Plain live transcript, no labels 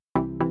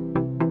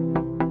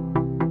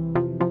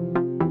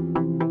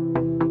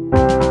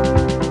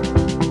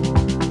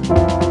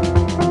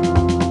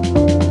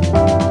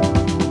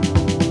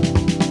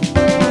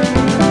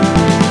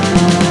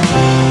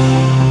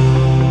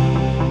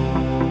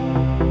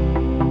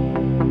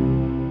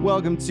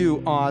Welcome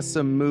to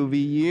Awesome Movie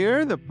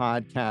Year, the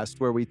podcast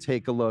where we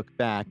take a look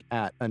back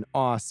at an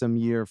awesome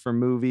year for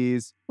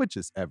movies, which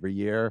is every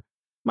year.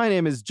 My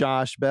name is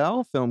Josh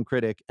Bell, film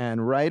critic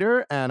and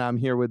writer, and I'm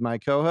here with my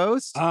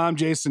co-host. I'm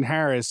Jason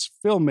Harris,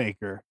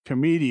 filmmaker,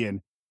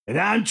 comedian, and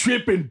I'm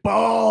tripping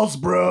balls,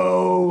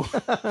 bro.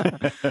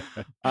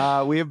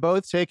 We have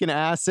both taken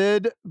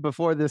acid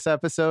before this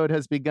episode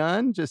has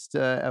begun, just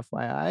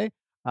FYI.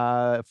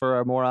 For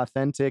a more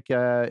authentic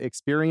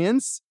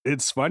experience.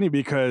 It's funny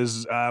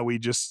because we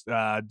just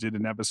did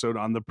an episode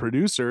on The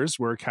Producers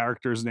where a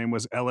character's name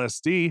was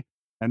LSD,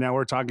 and now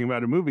we're talking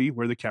about a movie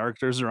where the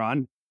characters are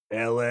on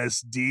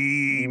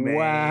LSD, man.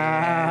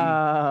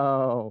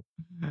 Wow.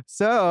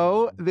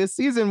 So this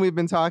season we've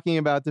been talking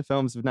about the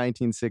films of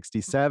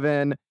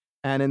 1967,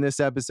 and in this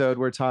episode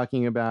we're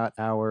talking about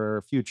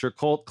our future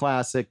cult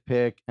classic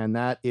pick, and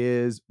that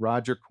is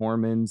Roger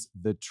Corman's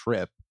The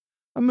Trip,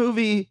 a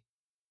movie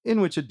in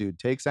which a dude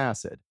takes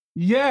acid.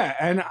 Yeah,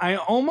 and I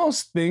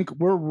almost think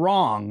we're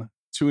wrong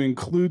to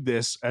include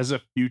this as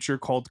a future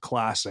cult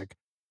classic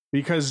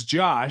because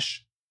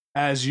Josh,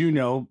 as you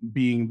know,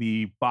 being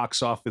the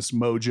box office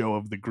mojo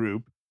of the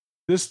group,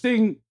 this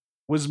thing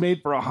was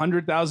made for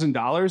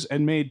 $100,000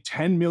 and made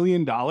 $10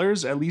 million,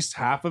 at least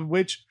half of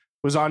which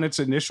was on its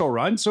initial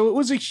run. So it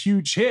was a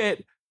huge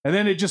hit, and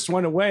then it just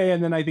went away,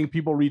 and then I think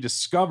people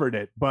rediscovered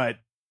it, but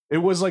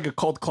it was like a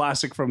cult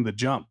classic from the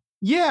jump.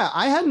 Yeah,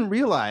 I hadn't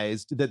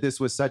realized that this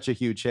was such a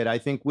huge hit. I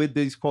think with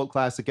these cult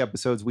classic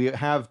episodes, we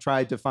have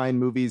tried to find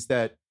movies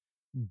that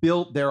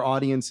built their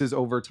audiences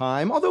over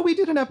time. Although we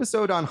did an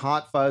episode on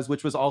Hot Fuzz,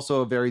 which was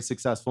also a very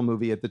successful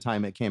movie at the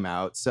time it came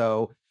out.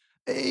 So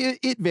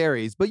it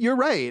varies. But you're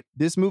right.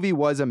 This movie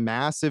was a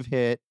massive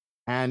hit,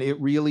 and it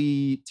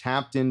really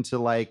tapped into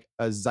like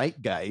a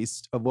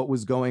zeitgeist of what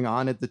was going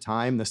on at the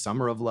time, the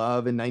Summer of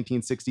Love in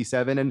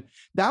 1967. And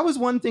that was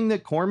one thing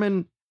that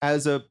Corman,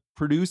 as a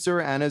producer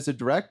and as a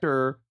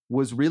director,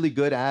 was really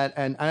good at,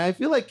 and I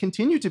feel like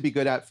continued to be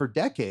good at for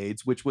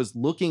decades, which was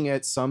looking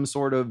at some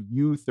sort of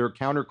youth or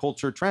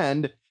counterculture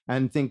trend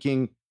and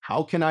thinking,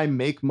 how can I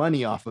make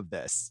money off of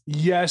this?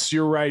 Yes,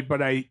 you're right.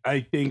 But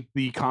I think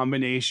the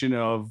combination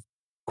of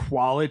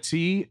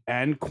quality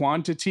and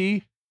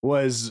quantity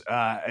was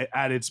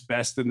at its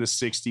best in the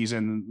 60s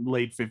and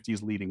late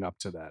 50s leading up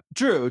to that.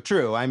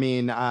 True. I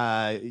mean,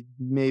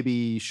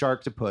 maybe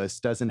Sharktopus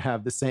doesn't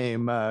have the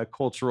same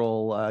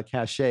cultural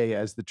cachet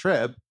as The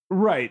Trip.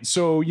 Right.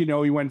 So, you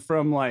know, he went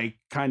from like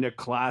kind of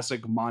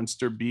classic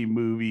monster B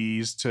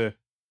movies to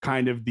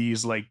kind of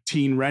these like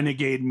teen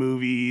renegade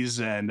movies.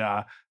 And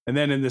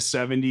then in the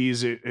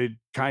 70s, it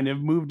kind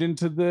of moved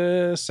into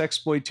the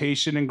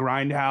sexploitation and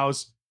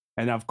grindhouse.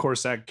 And of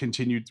course, that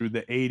continued through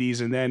the 80s.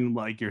 And then,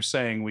 like you're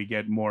saying, we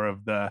get more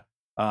of the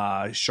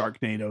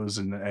Sharknadoes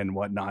and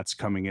whatnots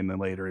coming in the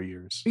later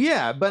years.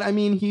 Yeah, but I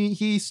mean,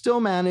 he still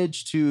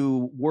managed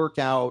to work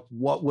out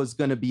what was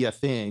going to be a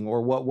thing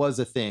or what was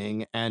a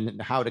thing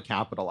and how to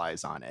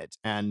capitalize on it.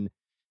 And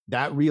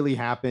that really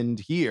happened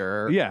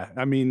here. Yeah,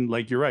 I mean,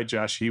 like you're right,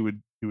 Josh. He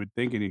would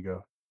think and he'd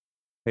go,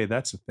 hey,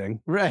 that's a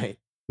thing. Right.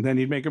 And then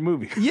he'd make a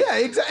movie. Yeah,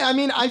 exactly. I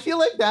mean, I feel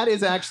like that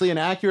is actually an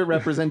accurate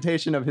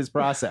representation of his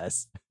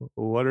process.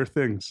 What are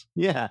things?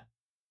 Yeah.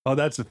 Oh,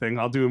 that's the thing.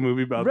 I'll do a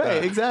movie about that.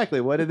 Right, exactly.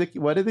 What are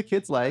the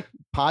kids like?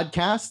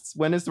 Podcasts?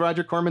 When is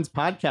Roger Corman's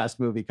podcast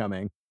movie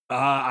coming?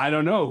 I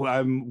don't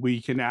know. We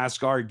can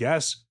ask our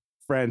guest,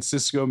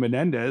 Francisco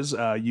Menendez,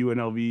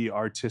 UNLV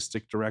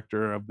artistic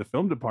director of the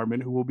film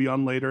department, who will be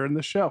on later in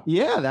the show.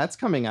 Yeah, that's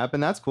coming up,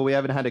 and that's cool. We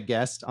haven't had a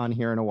guest on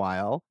here in a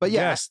while, but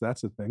yeah, yes,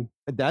 that's a thing.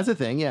 That's a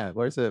thing. Yeah,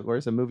 where's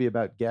a movie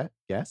about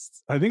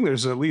guests? I think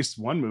there's at least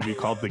one movie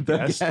called The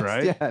Guest,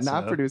 right? Yeah,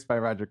 not produced by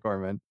Roger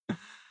Corman.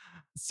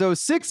 So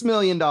 $6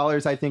 million,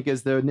 I think,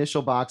 is the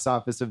initial box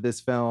office of this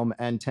film,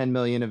 and $10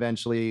 million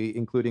eventually,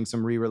 including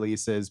some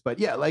re-releases. But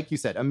yeah, like you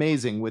said,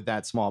 amazing with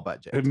that small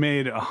budget. It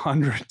made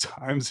 100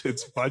 times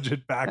its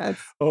budget back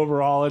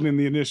overall, and in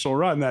the initial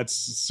run, that's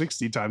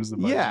 60 times the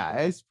budget. Yeah,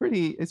 it's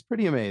pretty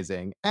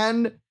amazing.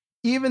 And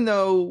even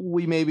though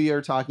we maybe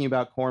are talking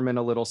about Corman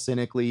a little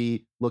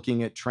cynically,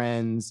 looking at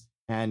trends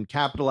and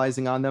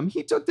capitalizing on them,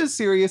 he took this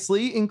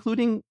seriously,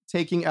 including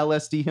taking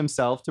LSD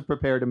himself to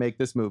prepare to make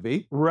this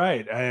movie.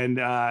 Right. And,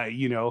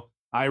 you know,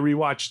 I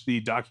rewatched the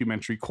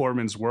documentary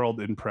Corman's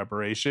World in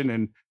preparation,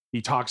 and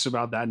he talks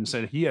about that and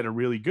said he had a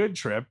really good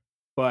trip,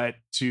 but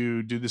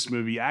to do this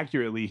movie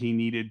accurately, he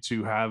needed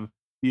to have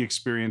the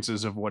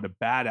experiences of what a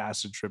bad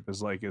acid trip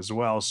is like as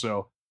well.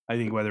 So I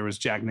think whether it was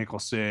Jack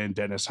Nicholson,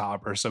 Dennis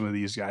Hopper, some of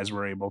these guys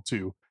were able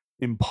to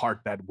impart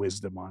that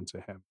wisdom onto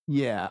him.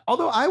 Yeah.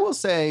 Although I will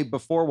say,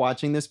 before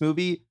watching this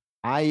movie,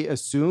 I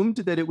assumed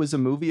that it was a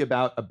movie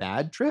about a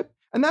bad trip.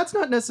 And that's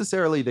not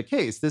necessarily the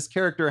case. This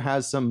character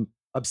has some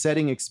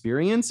upsetting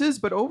experiences,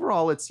 but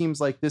overall, it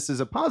seems like this is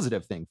a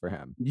positive thing for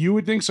him. You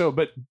would think so.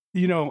 But,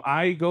 you know,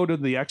 I go to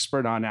the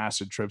expert on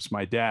acid trips,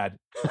 my dad,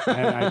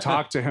 and I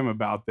talked to him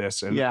about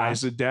this. And I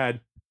said, Dad,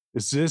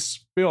 is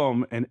this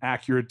film an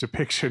accurate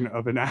depiction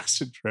of an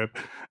acid trip?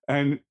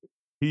 And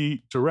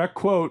he, direct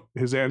quote,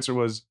 his answer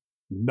was,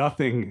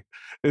 nothing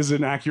is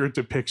an accurate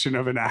depiction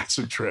of an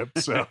acid trip.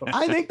 So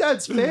I think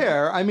that's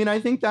fair. I mean, I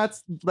think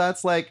that's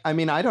like, I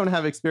mean, I don't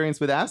have experience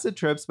with acid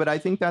trips, but I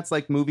think that's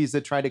like movies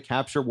that try to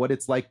capture what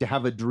it's like to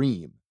have a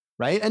dream,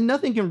 right? And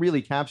nothing can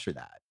really capture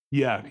that.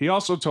 yeah, he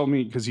also told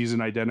me, because he's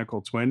an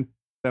identical twin,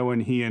 that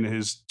when he and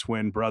his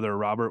twin brother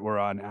Robert were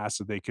on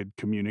acid, they could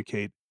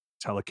communicate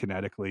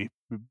telekinetically,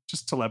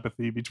 just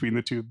telepathy between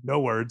the two, no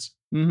words,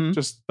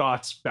 just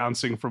thoughts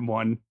bouncing from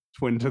one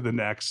twin to the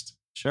next.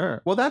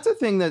 Sure. Well, that's a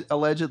thing that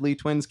allegedly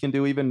twins can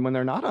do even when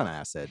they're not on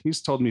acid.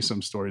 He's told me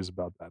some stories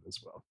about that as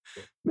well.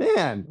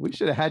 Man, we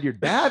should have had your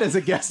dad as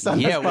a guest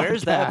on this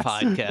where's that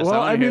podcast?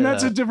 Well, I mean,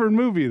 that's a different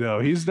movie, though.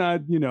 He's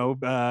not,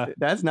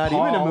 that's not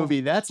Paul. even a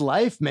movie. That's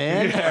life,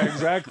 man. Yeah,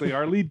 exactly.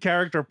 Our lead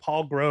character,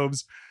 Paul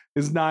Groves,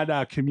 is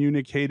not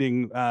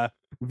communicating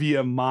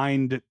via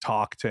mind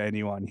talk to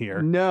anyone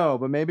here. No,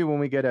 but maybe when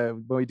we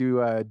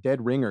do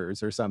Dead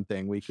Ringers or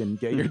something, we can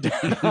get your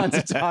dad on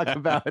to talk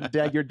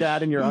about your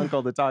dad and your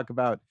uncle to talk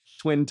about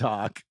twin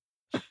talk.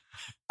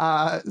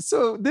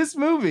 So this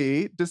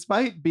movie,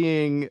 despite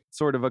being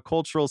sort of a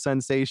cultural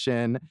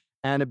sensation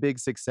and a big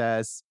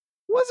success,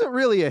 wasn't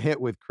really a hit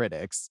with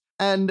critics.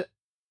 And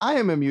I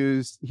am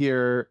amused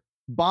here,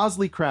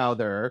 Bosley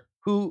Crowther,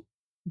 who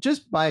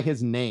just by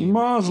his name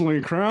Bosley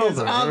Crowther is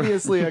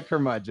obviously a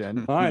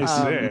curmudgeon. I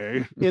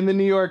say. In the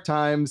New York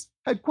Times,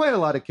 had quite a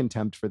lot of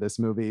contempt for this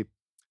movie.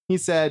 He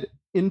said,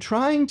 in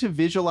trying to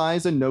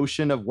visualize a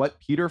notion of what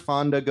Peter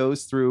Fonda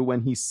goes through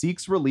when he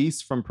seeks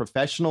release from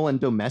professional and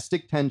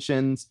domestic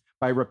tensions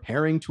by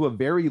repairing to a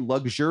very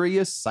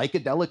luxurious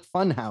psychedelic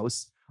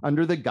funhouse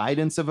under the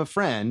guidance of a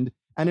friend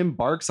and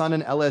embarks on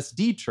an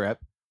LSD trip,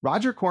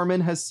 Roger Corman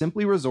has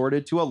simply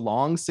resorted to a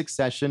long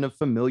succession of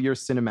familiar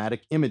cinematic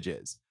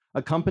images,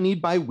 accompanied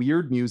by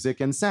weird music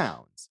and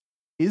sounds.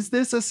 Is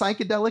this a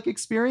psychedelic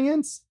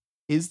experience?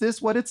 Is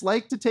this what it's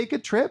like to take a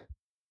trip?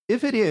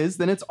 If it is,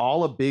 then it's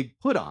all a big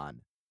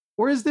put-on.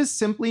 Or is this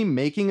simply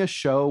making a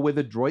show with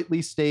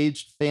adroitly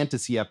staged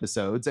fantasy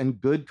episodes and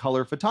good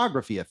color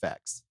photography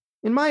effects?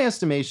 In my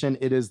estimation,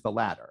 it is the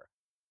latter.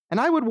 And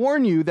I would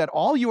warn you that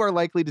all you are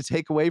likely to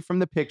take away from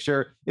the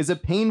picture is a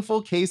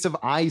painful case of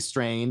eye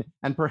strain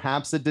and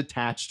perhaps a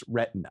detached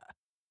retina.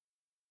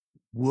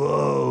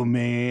 Whoa,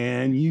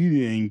 man, you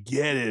didn't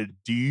get it,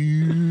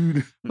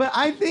 dude. But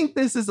I think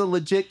this is a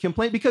legit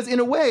complaint because in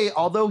a way,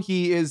 although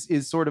he is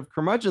sort of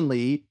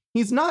curmudgeonly,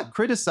 he's not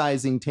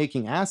criticizing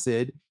taking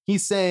acid.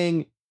 He's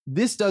saying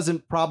this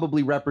doesn't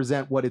probably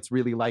represent what it's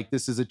really like.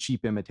 This is a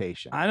cheap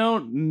imitation. I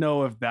don't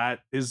know if that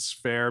is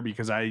fair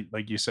because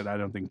like you said, I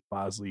don't think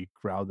Bosley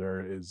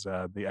Crowther is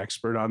the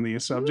expert on the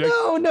subject.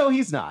 No,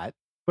 he's not.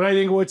 But I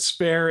think what's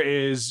fair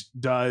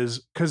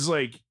because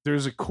like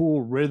there's a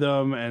cool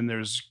rhythm and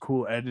there's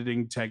cool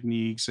editing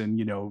techniques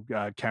and,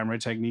 camera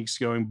techniques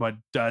going, but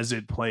does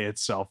it play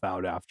itself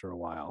out after a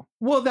while?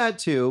 Well, that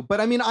too.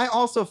 But I mean, I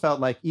also felt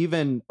like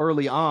even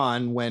early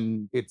on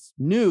when it's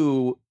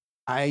new,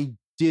 I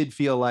did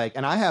feel like,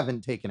 and I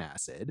haven't taken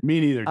acid.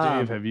 Me neither.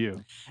 Dave, have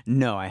you?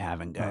 No, I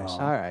haven't, guys.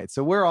 All right.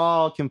 So we're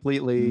all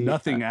completely...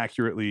 Nothing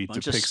accurately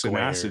depicts an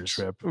acid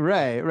trip.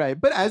 Right.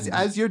 But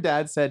as your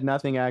dad said,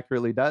 nothing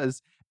accurately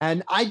does.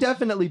 And I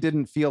definitely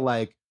didn't feel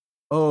like,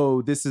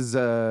 oh, this is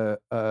an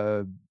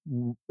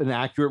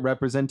accurate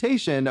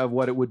representation of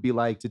what it would be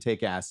like to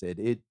take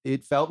acid.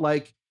 It felt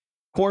like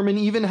Corman,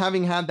 even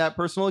having had that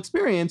personal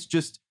experience,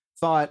 just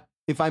thought,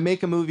 if I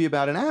make a movie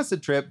about an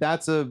acid trip,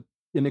 that's an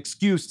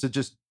excuse to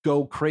just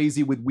go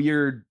crazy with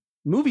weird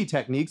movie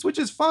techniques, which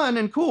is fun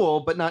and cool,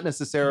 but not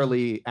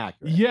necessarily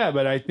accurate. Yeah,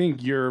 but I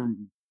think you're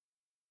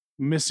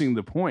missing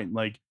the point.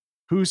 Like,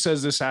 who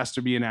says this has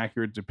to be an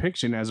accurate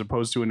depiction as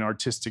opposed to an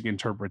artistic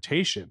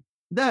interpretation?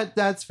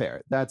 That's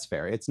fair. That's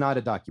fair. It's not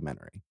a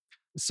documentary.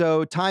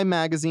 So Time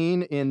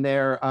Magazine, in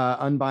their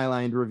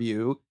unbylined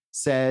review,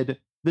 said,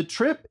 the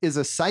trip is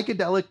a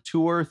psychedelic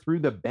tour through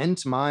the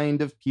bent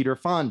mind of Peter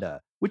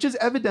Fonda, which is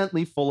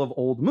evidently full of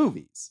old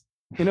movies.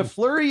 In a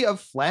flurry of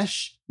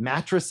flesh,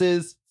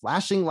 mattresses,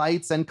 flashing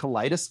lights, and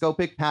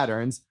kaleidoscopic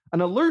patterns,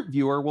 an alert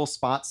viewer will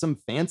spot some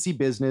fancy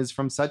business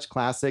from such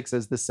classics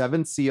as The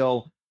Seventh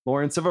Seal,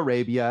 Lawrence of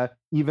Arabia,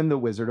 even The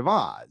Wizard of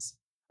Oz.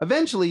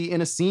 Eventually,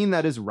 in a scene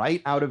that is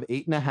right out of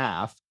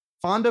 8.5,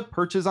 Fonda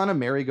perches on a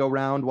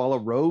merry-go-round while a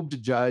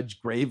robed judge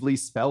gravely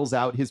spells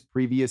out his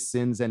previous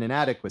sins and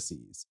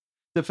inadequacies.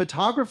 The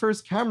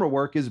photographer's camera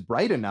work is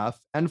bright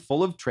enough and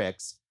full of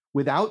tricks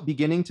without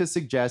beginning to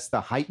suggest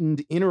the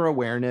heightened inner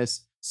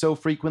awareness so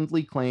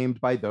frequently claimed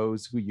by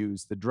those who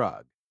use the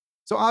drug.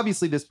 So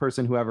obviously this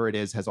person, whoever it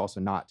is, has also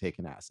not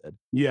taken acid.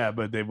 Yeah,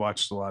 but they've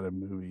watched a lot of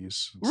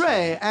movies. So.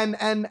 Right. And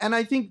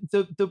I think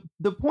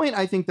the point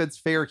I think that's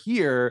fair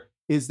here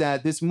is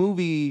that this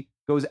movie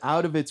goes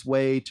out of its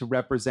way to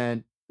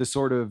represent the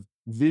sort of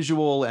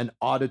visual and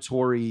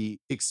auditory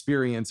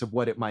experience of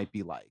what it might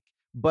be like.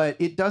 But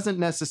it doesn't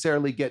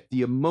necessarily get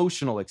the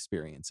emotional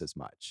experience as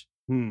much.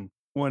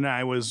 When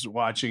I was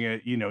watching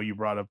it, you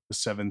brought up the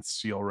Seventh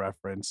Seal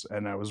reference,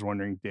 and I was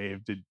wondering,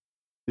 Dave,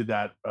 did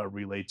that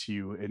relate to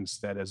you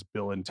instead as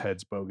Bill and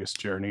Ted's Bogus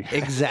Journey?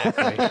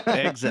 Exactly.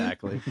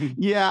 Exactly.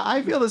 Yeah,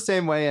 I feel the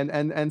same way.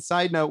 And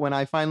side note, when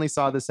I finally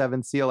saw The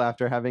Seventh Seal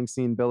after having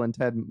seen Bill and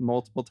Ted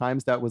multiple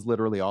times, that was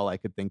literally all I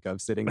could think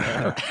of sitting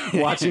there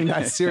watching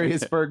that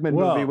serious Bergman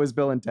movie was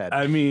Bill and Ted.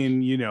 I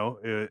mean,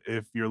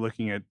 if you're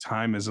looking at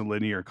time as a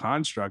linear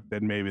construct,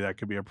 then maybe that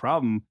could be a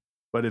problem,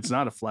 but it's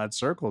not a flat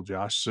circle,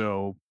 Josh.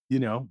 So,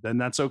 then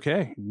that's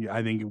okay.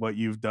 I think what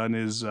you've done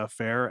is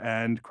fair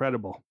and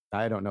credible.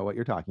 I don't know what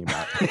you're talking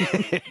about.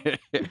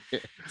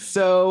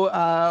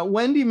 So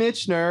Wendy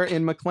Michener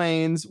in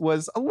McLean's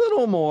was a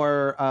little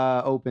more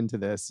open to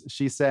this.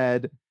 She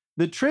said,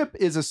 "The trip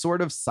is a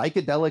sort of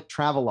psychedelic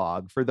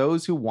travelogue for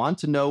those who want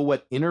to know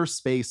what inner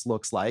space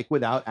looks like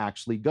without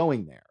actually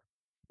going there.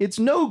 It's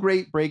no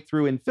great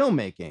breakthrough in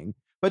filmmaking,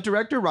 but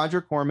director Roger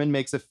Corman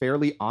makes a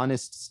fairly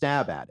honest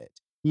stab at it.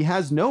 He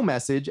has no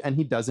message and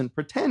he doesn't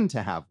pretend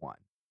to have one.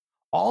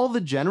 All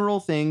the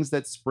general things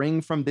that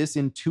spring from this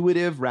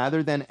intuitive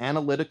rather than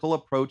analytical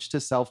approach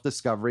to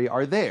self-discovery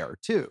are there,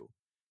 too.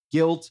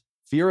 Guilt,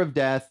 fear of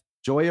death,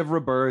 joy of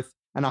rebirth,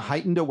 and a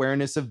heightened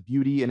awareness of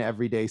beauty in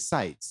everyday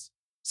sights.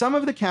 Some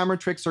of the camera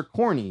tricks are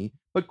corny,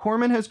 but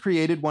Corman has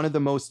created one of the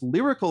most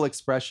lyrical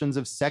expressions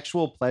of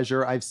sexual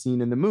pleasure I've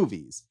seen in the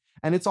movies.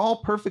 And it's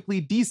all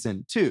perfectly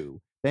decent,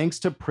 too, thanks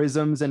to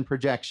prisms and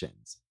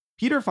projections.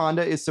 Peter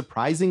Fonda is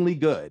surprisingly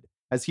good,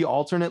 as he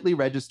alternately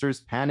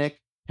registers panic,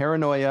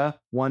 paranoia,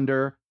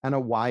 wonder, and a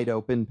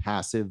wide-open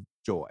passive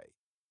joy."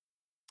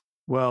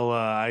 Well,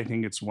 I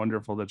think it's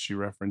wonderful that she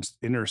referenced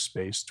Inner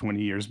Space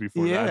 20 years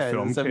before that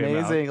film it's came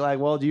amazing. out. Like,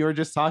 well, you were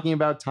just talking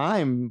about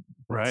time,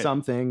 Right.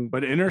 something,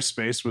 But Inner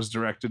Space was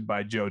directed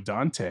by Joe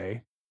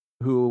Dante.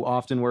 who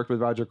often worked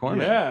with Roger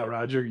Corman. Yeah,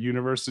 Roger,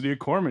 University of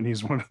Corman.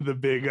 He's one of the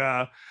big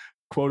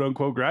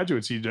quote-unquote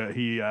graduates. He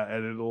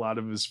edited a lot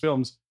of his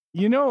films.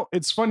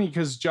 It's funny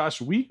because,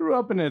 Josh, we grew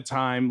up in a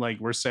time, like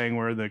we're saying,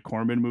 where the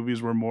Corman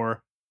movies were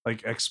more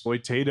like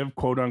exploitative,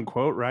 quote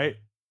unquote, right?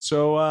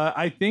 So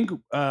I think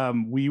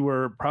we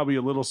were probably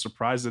a little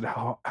surprised at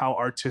how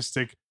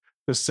artistic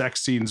the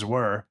sex scenes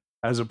were,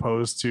 as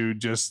opposed to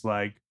just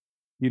like,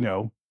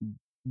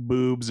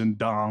 boobs and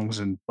dongs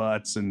and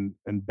butts and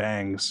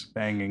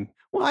banging.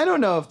 Well, I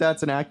don't know if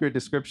that's an accurate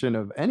description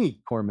of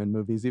any Corman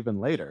movies, even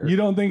later. You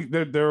don't think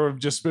that there have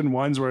just been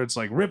ones where it's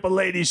like, rip a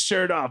lady's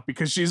shirt off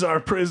because she's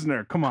our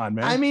prisoner? Come on,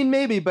 man. I mean,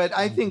 maybe, but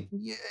I think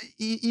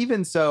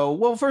even so,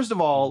 well, first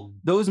of all,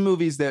 those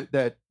movies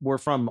that were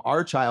from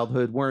our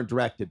childhood weren't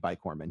directed by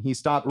Corman. He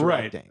stopped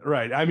directing.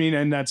 Right. I mean,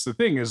 and that's the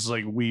thing is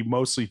like, we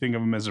mostly think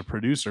of him as a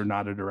producer,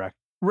 not a director.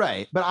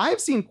 Right. But I've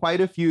seen quite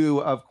a few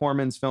of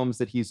Corman's films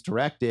that he's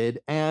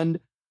directed, and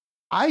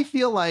I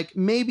feel like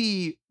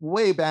maybe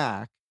way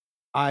back,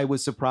 I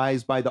was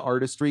surprised by the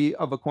artistry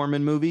of a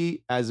Corman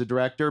movie as a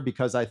director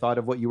because I thought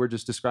of what you were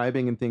just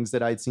describing and things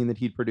that I'd seen that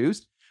he'd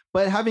produced.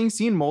 But having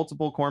seen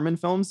multiple Corman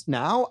films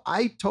now,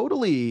 I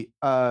totally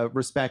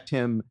respect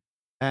him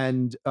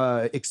and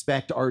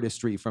expect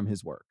artistry from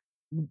his work.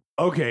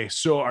 Okay,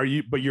 so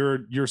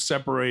you're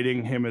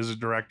separating him as a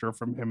director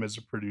from him as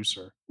a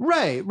producer.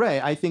 Right.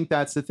 I think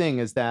that's the thing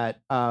is that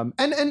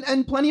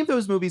and plenty of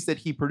those movies that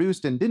he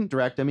produced and didn't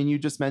direct. I mean, you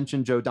just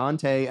mentioned Joe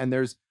Dante, and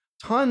there's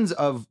tons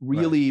of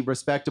really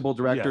respectable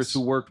directors who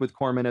worked with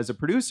Corman as a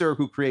producer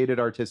who created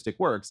artistic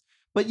works.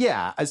 But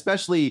yeah,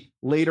 especially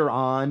later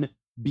on,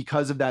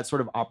 because of that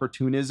sort of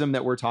opportunism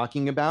that we're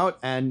talking about,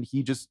 and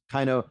he just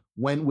kind of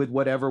went with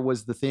whatever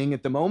was the thing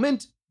at the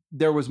moment,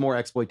 there was more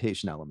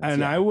exploitation elements.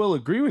 And I will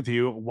agree with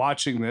you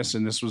watching this,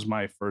 and this was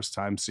my first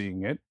time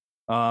seeing it.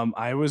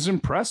 I was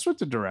impressed with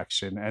the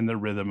direction and the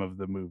rhythm of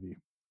the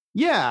movie.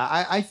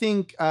 Yeah, I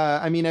think,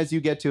 I mean, as you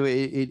get to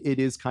it, it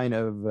is kind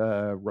of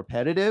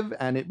repetitive,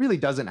 and it really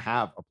doesn't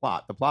have a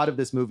plot. The plot of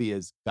this movie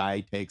is guy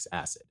takes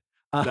acid.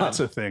 That's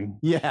a thing.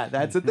 Yeah,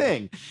 that's a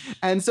thing.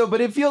 And so, but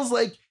it feels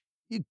like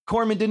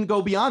Corman didn't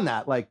go beyond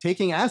that. Like,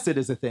 taking acid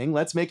is a thing.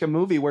 Let's make a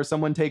movie where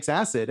someone takes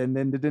acid, and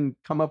then didn't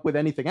come up with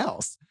anything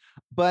else.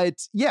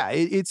 But yeah,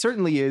 it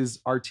certainly is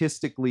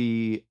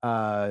artistically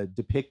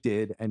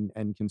depicted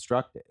and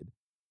constructed.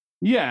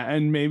 Yeah,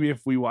 and maybe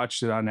if we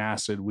watched it on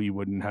acid, we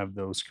wouldn't have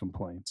those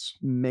complaints.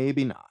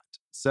 Maybe not.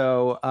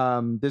 So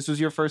this was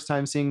your first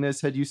time seeing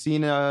this. Had you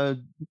seen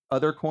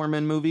other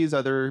Corman movies,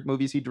 other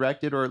movies he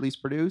directed or at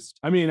least produced?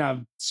 I mean,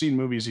 I've seen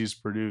movies he's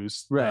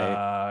produced. Right.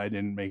 I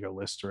didn't make a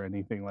list or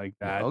anything like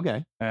that.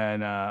 Okay.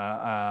 And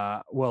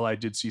well, I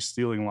did see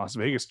Stealing Las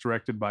Vegas,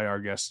 directed by our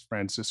guest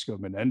Francisco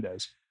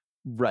Menendez.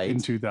 Right. In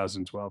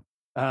 2012.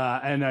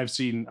 And I've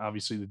seen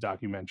obviously the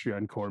documentary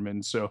on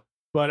Corman. So,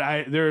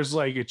 but there's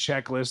like a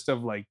checklist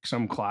of like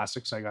some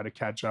classics I got to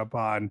catch up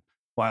on.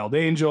 Wild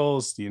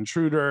Angels, The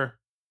Intruder,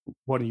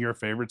 one of your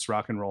favorites,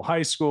 Rock and Roll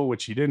High School,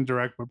 which he didn't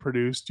direct but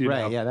produced. You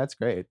know? Yeah, that's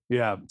great.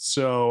 Yeah.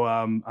 So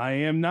I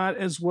am not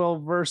as well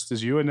versed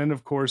as you. And then,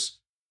 of course,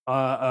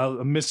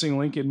 a missing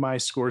link in my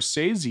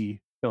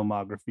Scorsese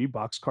filmography,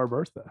 Boxcar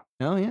Bertha.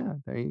 Oh, yeah.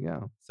 There you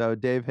go. So,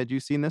 Dave, had you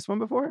seen this one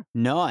before?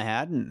 No, I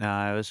hadn't.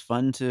 It was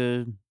fun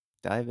to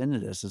dive into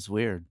this. It's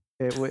weird.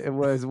 It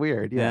was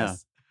weird.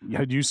 Yes.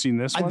 Had you seen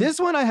this one? This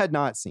one I had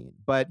not seen,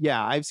 but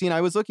yeah,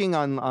 I was looking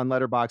on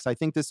Letterboxd. I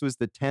think this was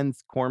the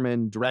 10th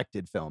Corman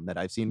directed film that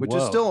I've seen, which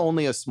is still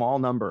only a small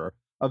number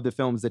of the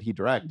films that he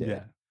directed.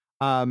 Yeah.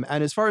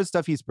 And as far as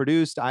stuff he's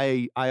produced,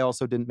 I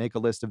also didn't make a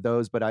list of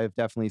those, but I've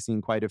definitely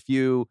seen quite a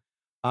few,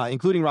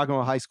 including Rock and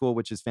Roll High School,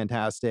 which is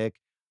fantastic,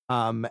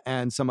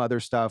 and some other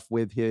stuff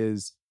with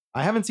his.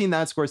 I haven't seen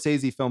that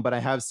Scorsese film, but I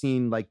have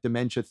seen like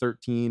Dementia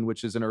 13,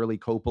 which is an early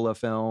Coppola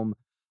film,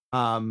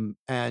 and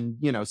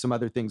some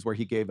other things where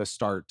he gave a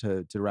start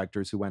to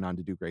directors who went on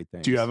to do great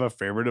things. Do you have a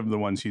favorite of the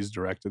ones he's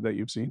directed that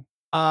you've seen?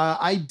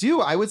 I do.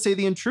 I would say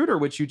The Intruder,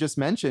 which you just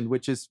mentioned,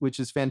 which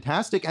is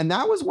fantastic. And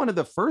that was one of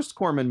the first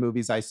Corman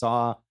movies I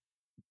saw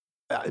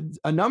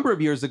a number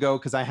of years ago,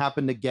 because I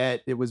happened to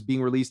get, it was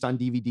being released on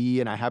DVD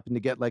and I happened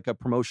to get like a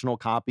promotional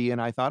copy,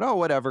 and I thought, oh,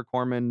 whatever,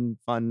 Corman,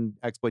 fun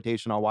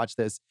exploitation, I'll watch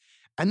this.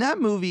 And that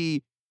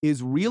movie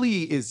is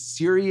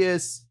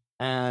serious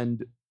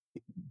and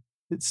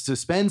it's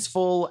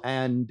suspenseful,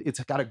 and it's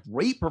got a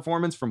great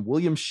performance from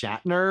William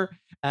Shatner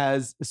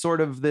as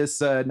sort of this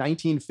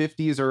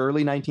 1950s or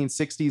early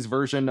 1960s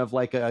version of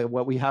like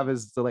what we have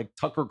as like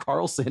Tucker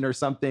Carlson or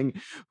something,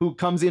 who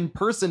comes in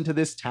person to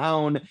this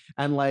town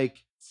and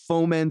like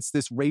foments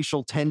this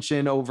racial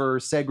tension over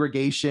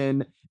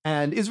segregation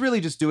and is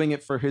really just doing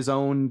it for his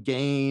own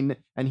gain.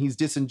 And he's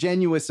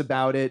disingenuous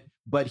about it,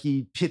 but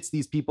he pits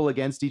these people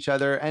against each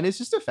other. And it's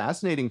just a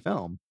fascinating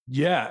film.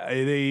 Yeah,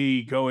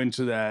 they go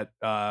into that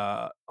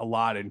a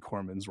lot in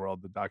Corman's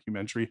world, the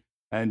documentary.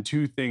 And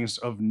two things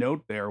of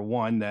note there.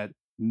 One, that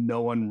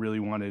no one really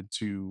wanted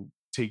to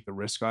take the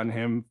risk on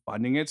him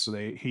funding it. So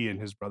he and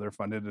his brother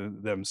funded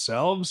it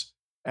themselves.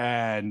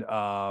 And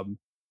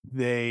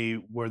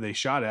where they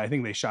shot it, I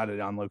think they shot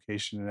it on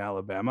location in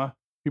Alabama.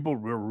 People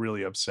were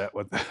really upset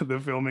with the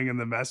filming and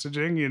the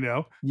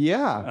messaging,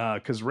 Yeah.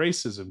 Because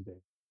racism, Dave.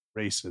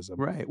 Racism.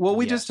 Right. Well,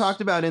 we just talked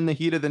about In the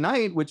Heat of the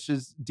Night, which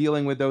is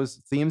dealing with those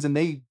themes, and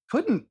they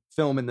couldn't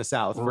film in the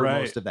South for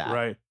most of that.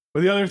 Right.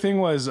 But the other thing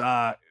was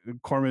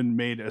Corman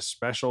made a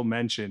special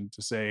mention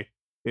to say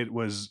it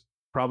was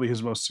probably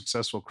his most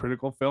successful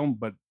critical film,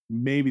 but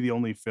maybe the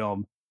only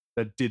film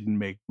that didn't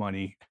make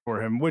money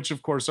for him, which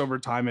of course over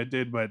time it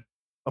did, but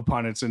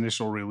upon its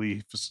initial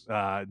release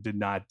did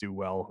not do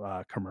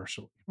well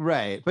commercially.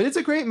 Right. But it's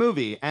a great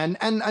movie. And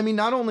I mean,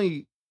 not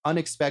only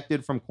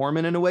unexpected from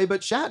Corman in a way,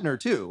 but Shatner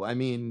too. I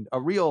mean,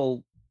 a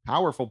real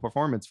powerful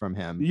performance from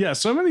him. Yeah,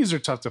 some of these are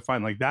tough to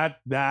find. Like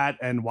that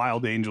and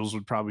Wild Angels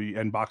and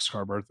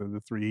Boxcar Bertha, the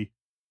three,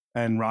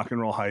 and Rock and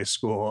Roll High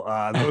School.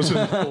 Those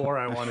are the four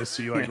I want to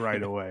see like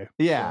right away.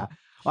 Yeah. So.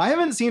 Well, I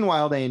haven't seen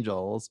Wild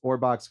Angels or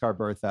Boxcar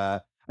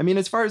Bertha. I mean,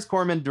 as far as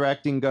Corman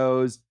directing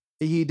goes,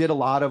 he did a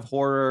lot of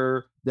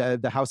horror.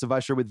 The House of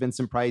Usher with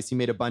Vincent Price. He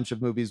made a bunch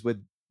of movies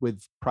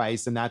with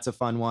Price, and that's a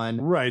fun one.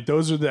 Right.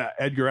 Those are the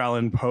Edgar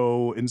Allan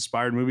Poe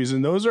inspired movies,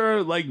 and those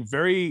are like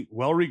very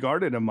well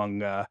regarded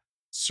among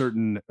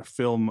certain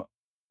film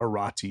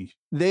errati.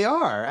 They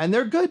are, and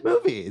they're good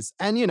movies.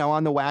 And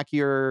on the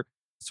wackier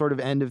sort of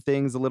end of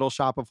things, A Little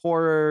Shop of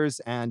Horrors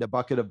and A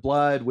Bucket of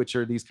Blood, which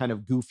are these kind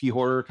of goofy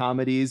horror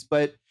comedies.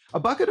 But A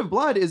Bucket of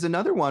Blood is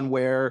another one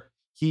where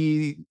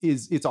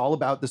it's all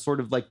about the sort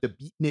of like the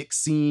beatnik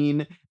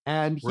scene,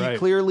 and he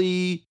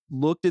clearly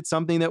looked at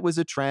something that was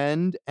a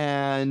trend,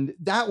 and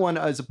that one,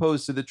 as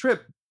opposed to The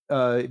Trip,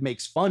 it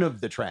makes fun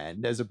of the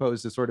trend as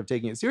opposed to sort of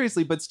taking it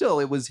seriously, but still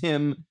it was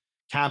him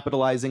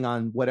capitalizing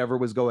on whatever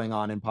was going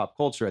on in pop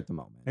culture at the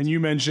moment. And you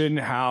mentioned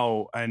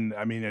how, and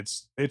I mean,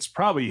 it's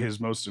probably his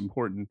most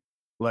important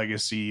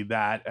legacy,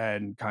 that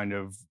and kind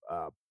of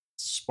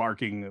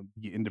sparking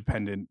the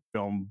independent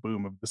film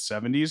boom of the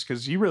 70s,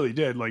 because he really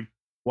did. Like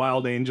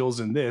Wild Angels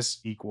and this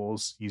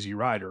equals Easy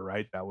Rider,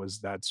 right?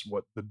 That's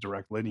what the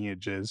direct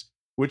lineage is,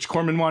 which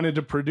Corman wanted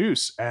to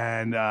produce,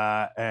 and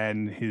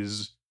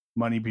his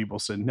money people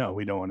said, no,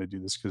 we don't want to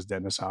do this, because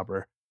Dennis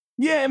Hopper,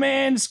 yeah,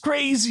 man, it's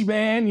crazy,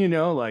 man,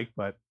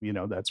 but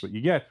that's what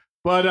you get.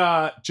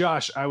 But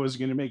Josh, I was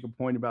going to make a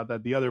point about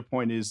that. The other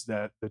point is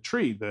that the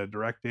tree, the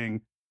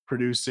directing,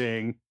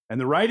 producing, and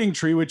the writing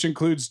tree, which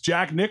includes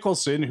Jack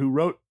Nicholson, who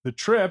wrote The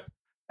Trip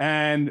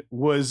and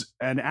was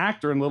an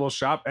actor in Little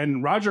Shop.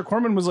 And Roger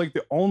Corman was like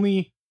the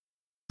only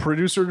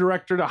producer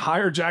director to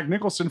hire Jack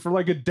Nicholson for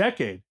like a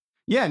decade.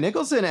 Yeah,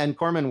 Nicholson and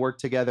Corman worked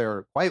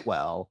together quite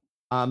well.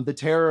 The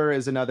Terror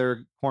is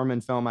another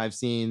Corman film I've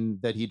seen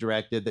that he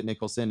directed, that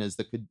Nicholson is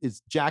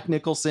Jack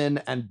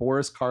Nicholson and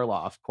Boris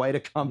Karloff. Quite a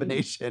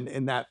combination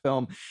in that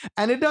film.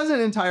 And it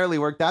doesn't entirely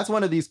work. That's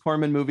one of these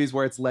Corman movies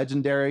where it's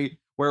legendary,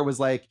 where it was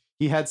like,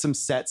 he had some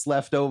sets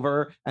left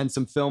over and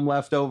some film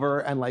left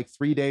over and like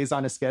 3 days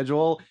on a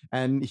schedule.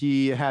 And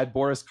he had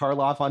Boris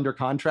Karloff under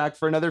contract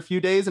for another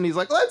few days. And he's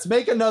like, let's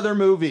make another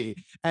movie.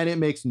 And it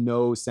makes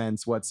no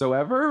sense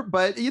whatsoever,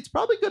 but it's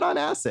probably good on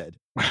acid.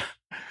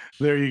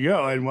 There you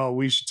go. And well,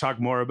 we should talk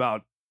more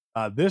about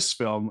this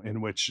film in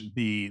which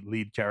the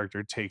lead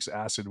character takes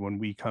acid when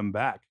we come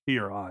back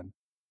here on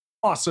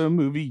Awesome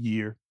Movie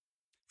Year.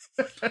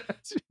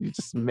 You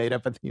just made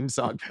up a theme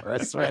song for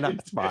us right on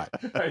the spot.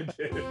 I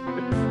did.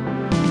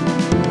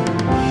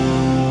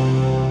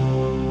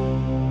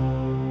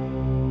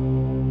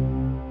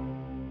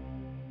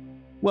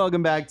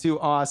 Welcome back to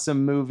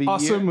Awesome Movie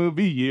Awesome Year.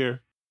 movie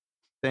year.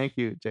 Thank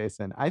you,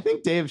 Jason. I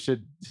think Dave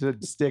should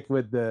stick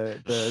with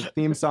the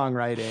theme song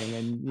writing,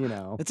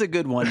 and It's a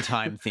good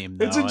one-time theme,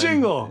 though. It's a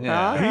jingle.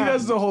 Yeah. He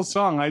does the whole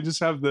song. I just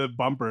have the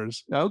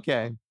bumpers.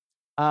 Okay.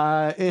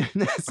 In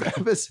this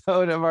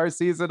episode of our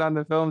season on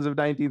the films of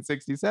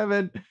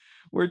 1967,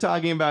 we're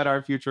talking about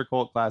our future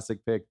cult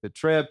classic pick, The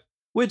Trip,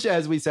 which,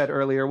 as we said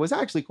earlier, was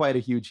actually quite a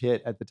huge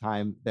hit at the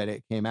time that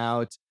it came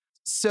out.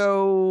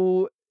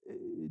 So,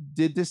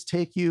 did this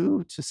take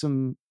you to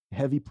some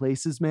heavy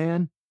places,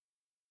 man?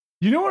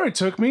 You know where it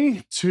took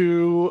me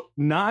to?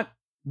 Not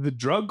the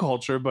drug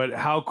culture, but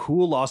how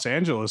cool Los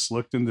Angeles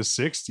looked in the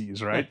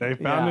 60s, right? They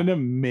found an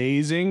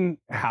amazing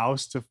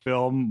house to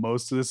film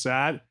most of this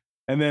at.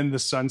 And then the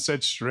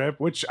Sunset Strip,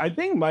 which I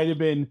think might have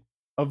been,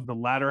 of the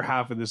latter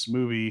half of this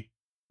movie,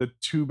 the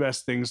two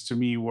best things to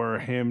me were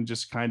him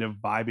just kind of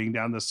vibing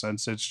down the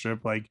Sunset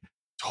Strip, like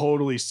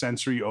totally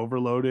sensory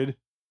overloaded.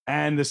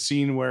 And the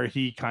scene where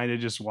he kind of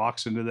just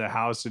walks into the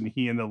house and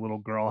he and the little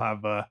girl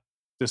have a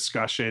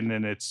discussion,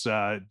 and it's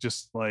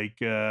just like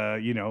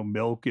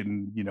milk,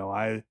 and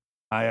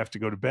I have to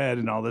go to bed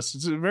and all this.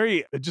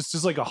 It just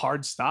is like a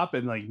hard stop,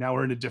 and like now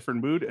we're in a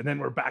different mood, and then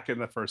we're back in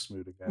the first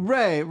mood again.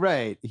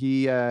 Right.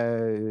 He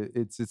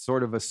it's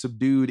sort of a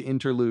subdued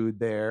interlude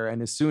there,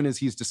 and as soon as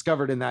he's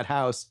discovered in that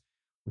house,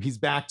 he's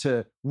back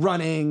to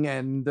running,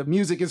 and the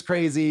music is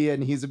crazy,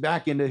 and he's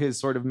back into his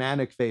sort of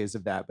manic phase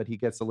of that, but he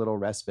gets a little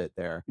respite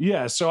there.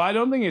 Yeah, so I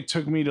don't think it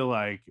took me to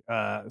like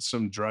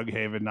some drug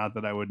haven, not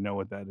that I would know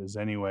what that is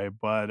anyway,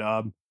 but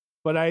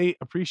I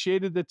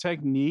appreciated the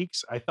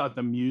techniques. I thought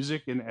the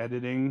music and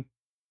editing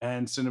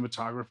and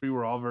cinematography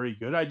were all very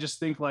good. I just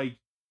think like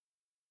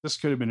this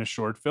could have been a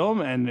short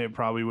film and it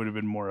probably would have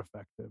been more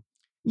effective.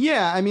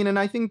 Yeah, I mean, and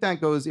I think that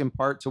goes in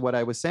part to what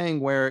I was saying,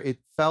 where it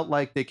felt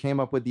like they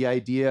came up with the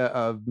idea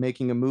of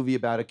making a movie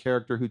about a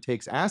character who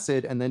takes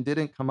acid and then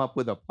didn't come up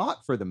with a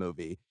plot for the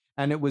movie.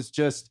 And it was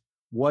just,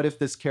 what if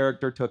this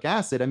character took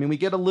acid? I mean, we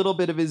get a little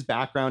bit of his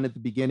background at the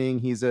beginning.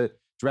 He's a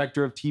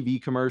director of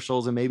TV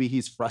commercials, and maybe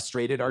he's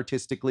frustrated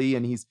artistically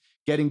and he's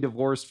getting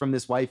divorced from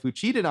this wife who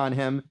cheated on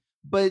him.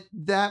 But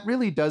that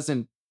really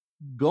doesn't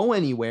go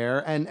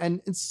anywhere,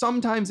 and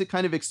sometimes it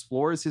kind of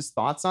explores his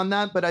thoughts on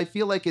that, but I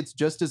feel like it's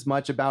just as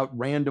much about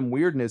random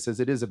weirdness as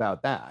it is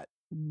about that.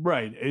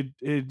 Right.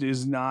 It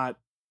is not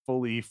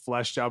fully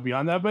fleshed out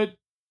beyond that, but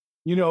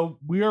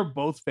we are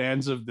both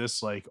fans of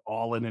this like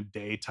all in a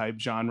day type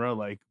genre,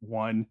 like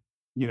one,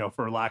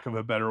 for lack of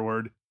a better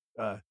word,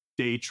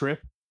 day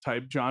trip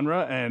type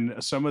genre,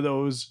 and some of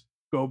those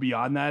go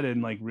beyond that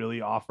and like really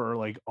offer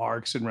like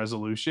arcs and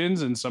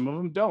resolutions, and some of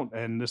them don't,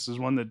 and this is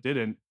one that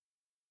didn't.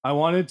 I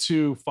wanted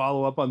to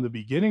follow up on the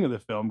beginning of the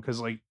film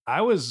because like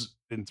I was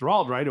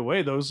enthralled right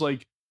away. Those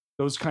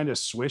kind of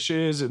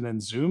swishes and then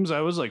zooms, I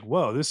was like,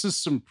 whoa, this is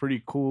some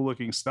pretty cool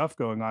looking stuff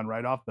going on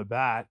right off the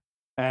bat.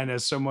 And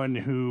as someone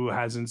who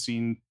hasn't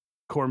seen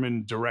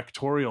Corman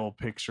directorial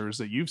pictures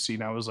that you've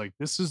seen, I was like,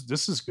 this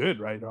is good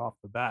right off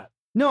the bat.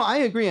 No, I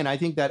agree. And I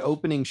think that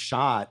opening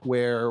shot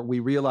where we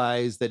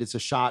realize that it's a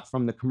shot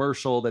from the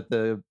commercial that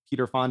the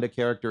Peter Fonda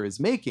character is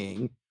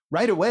making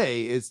right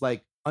away is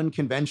like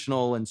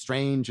unconventional and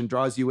strange and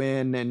draws you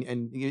in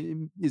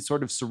and is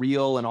sort of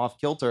surreal and off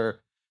kilter.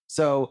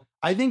 So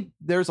I think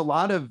there's a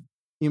lot of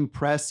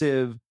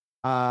impressive,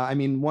 I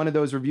mean, one of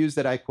those reviews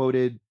that I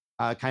quoted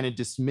kind of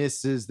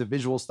dismisses the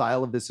visual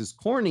style of this as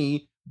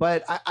corny,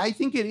 but I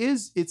think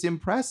it's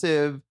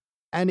impressive,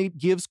 and it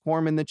gives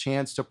Corman the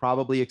chance to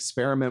probably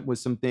experiment with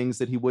some things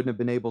that he wouldn't have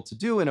been able to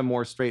do in a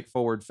more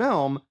straightforward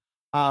film.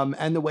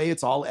 And the way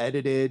it's all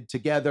edited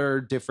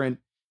together, different,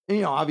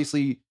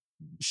 obviously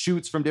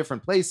shoots from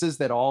different places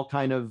that all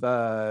kind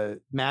of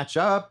match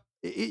up.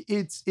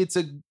 It's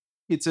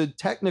a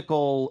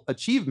technical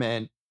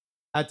achievement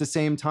at the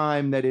same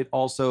time that it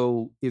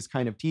also is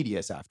kind of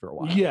tedious after a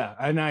while. Yeah,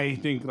 and I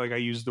think like I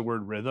used the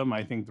word rhythm.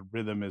 I think the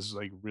rhythm is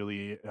like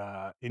really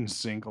in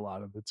sync a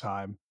lot of the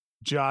time.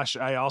 Josh,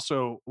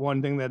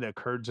 one thing that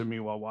occurred to me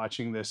while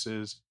watching this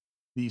is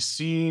the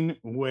scene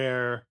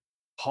where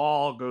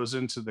Paul goes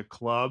into the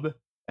club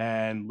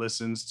and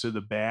listens to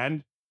the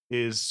band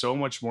is so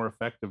much more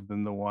effective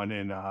than the one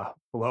in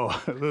Blow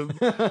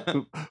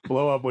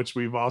Up, which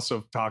we've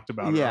also talked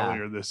about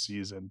earlier this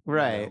season.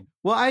 Right.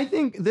 Well, I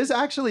think this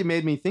actually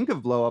made me think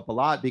of Blow Up a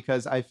lot,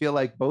 because I feel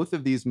like both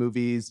of these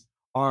movies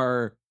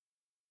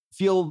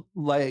feel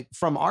like,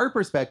 from our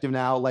perspective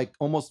now, like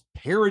almost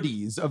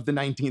parodies of the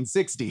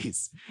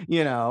 1960s.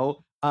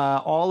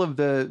 All of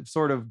the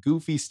sort of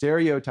goofy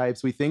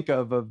stereotypes we think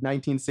of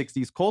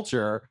 1960s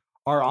culture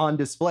are on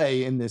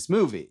display in this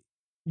movie.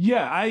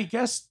 Yeah, I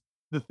guess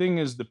the thing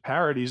is, the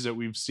parodies that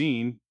we've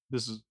seen,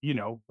 this is,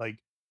 like,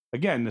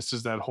 again, this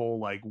is that whole,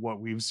 like, what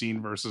we've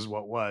seen versus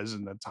what was,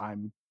 and the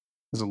time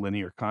is a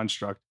linear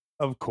construct.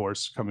 Of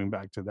course, coming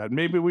back to that,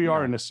 maybe we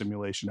are in a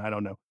simulation. I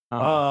don't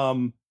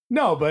know.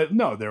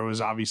 No, there was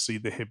obviously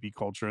the hippie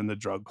culture and the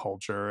drug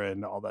culture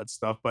and all that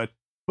stuff. But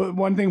But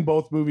one thing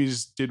both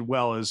movies did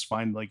well is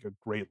find like a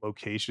great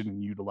location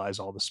and utilize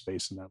all the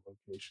space in that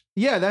location.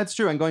 Yeah, that's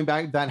true. And going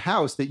back that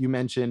house that you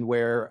mentioned,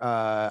 where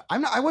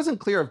I wasn't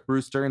clear if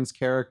Bruce Dern's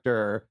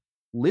character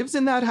lives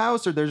in that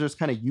house or they're just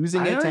kind of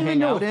using I it don't to even hang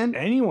know out if in.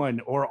 anyone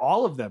or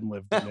all of them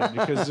lived in it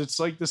because it's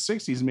like the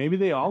 60s. Maybe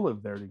they all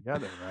lived there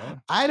together, right?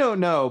 I don't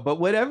know, but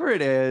whatever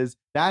it is,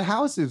 that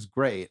house is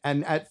great.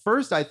 And at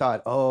first I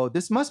thought, oh,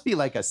 this must be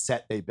like a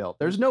set they built.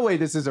 There's no way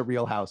this is a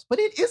real house, but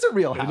it is a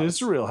real house. It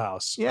is a real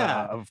house.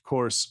 Yeah. Of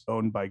course,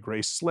 owned by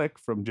Grace Slick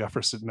from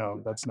Jefferson.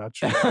 No, that's not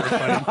true.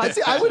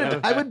 See,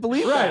 I would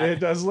believe right. that. It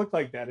does look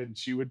like that. And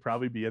she would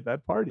probably be at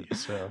that party.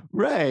 So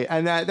Right.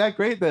 And that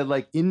great, the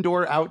like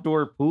indoor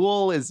outdoor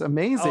pool is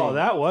amazing. oh,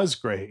 that was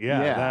great.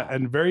 Yeah. Yeah.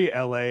 And very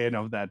LA and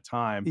of that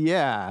time.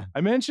 Yeah. I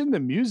mentioned the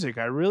music.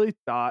 I really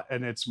thought,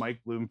 and it's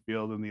Mike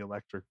Bloomfield and the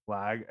Electric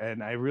Flag,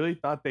 and I really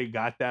thought they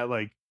got that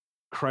like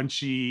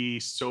crunchy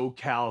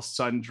SoCal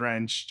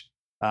sun-drenched,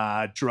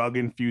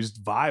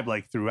 drug-infused vibe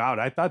like throughout.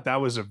 I thought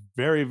that was a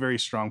very, very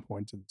strong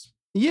point to this.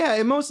 Yeah,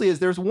 it mostly is.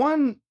 There's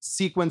one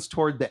sequence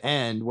toward the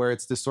end where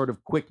it's this sort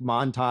of quick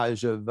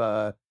montage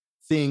of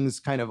things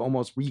kind of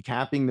almost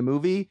recapping the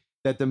movie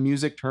that the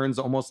music turns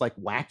almost like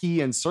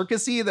wacky and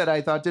circusy that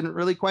I thought didn't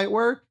really quite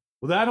work.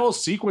 Well, that whole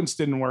sequence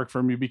didn't work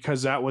for me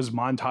because that was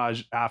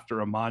montage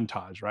after a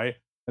montage, right?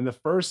 And the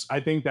first, I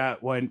think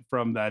that went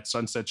from that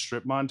Sunset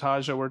Strip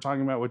montage that we're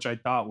talking about, which I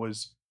thought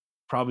was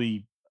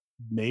probably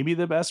maybe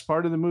the best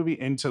part of the movie,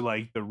 into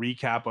like the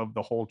recap of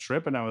the whole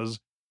trip. And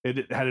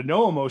it had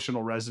no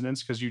emotional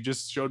resonance because you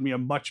just showed me a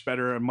much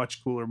better and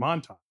much cooler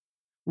montage.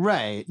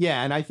 Right.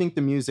 Yeah, and I think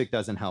the music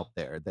doesn't help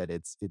there, that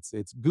it's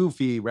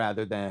goofy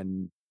rather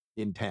than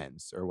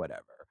intense or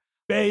whatever.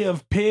 Bay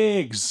of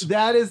Pigs.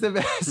 That is the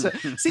best.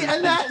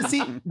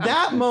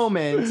 That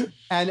moment,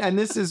 and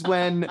this is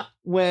when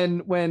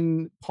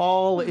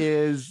Paul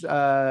is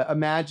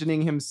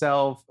imagining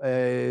himself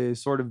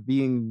sort of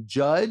being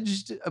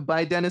judged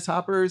by Dennis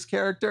Hopper's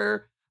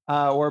character,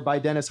 or by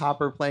Dennis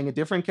Hopper playing a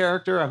different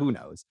character. Who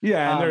knows?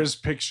 Yeah, and there's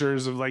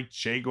pictures of like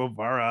Che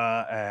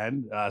Guevara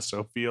and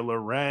Sophia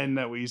Loren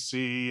that we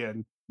see,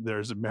 and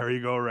there's a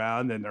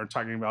merry-go-round, and they're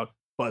talking about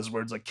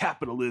buzzwords like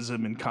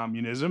capitalism and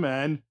communism,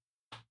 and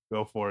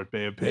go for it,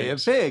 Bay of Pigs. Bay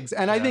of Pigs.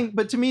 And I think,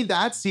 but to me,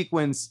 that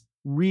sequence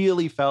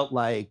really felt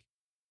like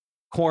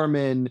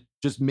Corman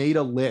just made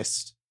a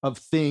list of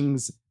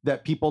things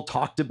that people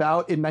talked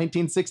about in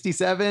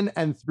 1967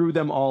 and threw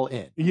them all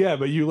in. Yeah,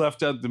 but you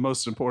left out the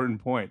most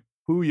important point.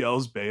 Who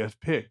yells Bay of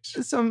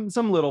Pigs? Some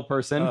little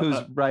person who's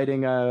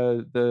riding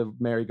the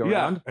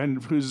merry-go-round. Yeah,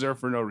 and who's there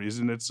for no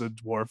reason. It's a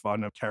dwarf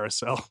on a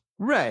carousel.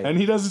 Right. And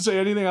he doesn't say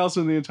anything else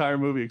in the entire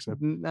movie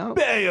except no.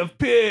 Bay of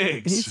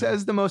Pigs. He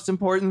says the most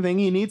important thing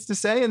he needs to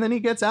say, and then he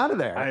gets out of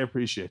there. I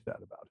appreciate that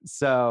about it.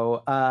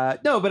 So,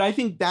 no, but I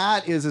think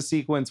that is a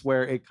sequence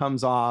where it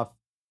comes off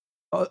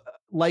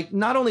like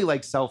not only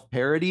like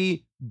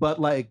self-parody, but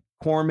like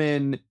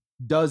Corman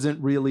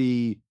doesn't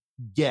really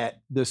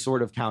get the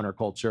sort of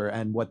counterculture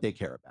and what they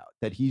care about,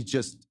 that he's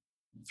just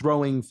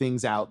throwing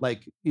things out,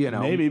 like, you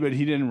know, maybe, but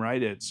he didn't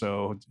write it,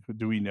 so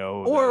do we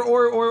know?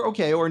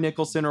 Or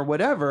Nicholson or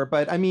whatever,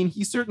 but I mean,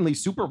 he certainly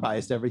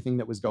supervised everything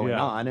that was going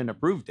Yeah. on and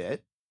approved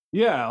it.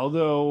 Yeah,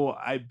 although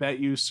I bet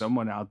you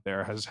someone out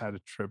there has had a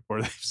trip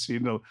where they've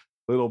seen a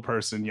little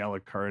person yell a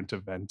current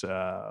event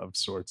of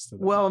sorts to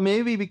them. Well,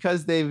 maybe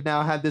because they've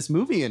now had this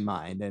movie in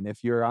mind, and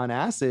if you're on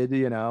acid,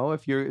 you know,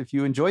 if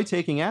you enjoy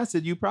taking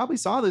acid, you probably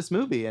saw this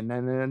movie, and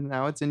then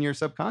now it's in your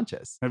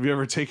subconscious. Have you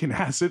ever taken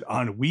acid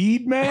on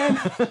weed, man?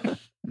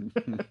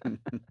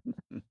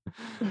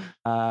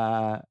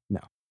 No.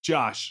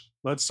 Josh,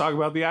 let's talk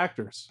about the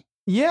actors.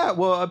 Yeah,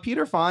 well,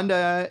 Peter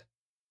Fonda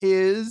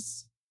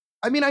is,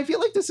 I mean, I feel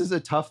like this is a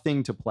tough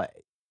thing to play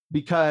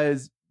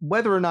because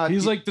whether or not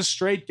he's like the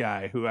straight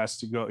guy who has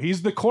to go,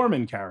 he's the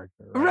Corman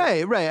character,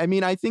 right? Right. I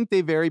mean, I think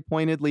they very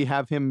pointedly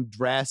have him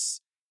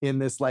dress in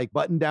this like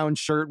button-down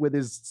shirt with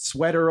his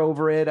sweater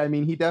over it. I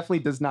mean, he definitely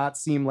does not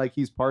seem like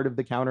he's part of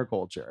the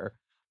counterculture.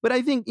 But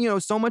I think, you know,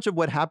 so much of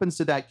what happens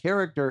to that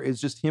character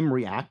is just him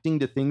reacting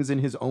to things in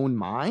his own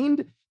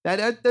mind.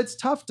 That's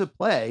tough to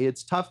play.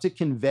 It's tough to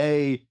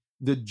convey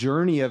the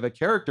journey of a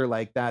character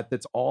like that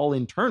that's all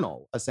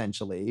internal,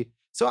 essentially.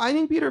 So I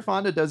think Peter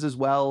Fonda does as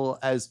well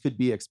as could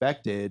be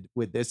expected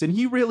with this. And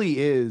he really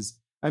is.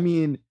 I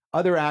mean,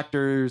 other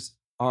actors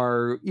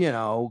are, you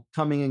know,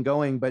 coming and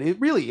going, but it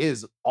really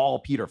is all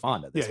Peter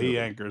Fonda. Yeah, he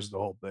anchors the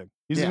whole thing.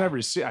 He's in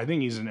every scene. I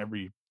think he's in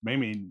every,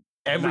 maybe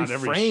every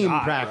frame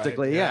shot,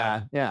 practically.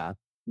 Right? Yeah.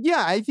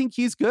 I think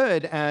he's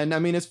good. And I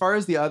mean, as far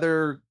as the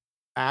other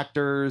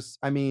actors,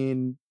 I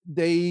mean,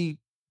 they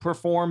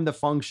perform the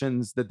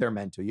functions that they're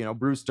meant to. You know,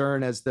 Bruce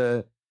Dern as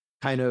the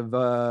kind of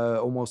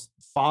almost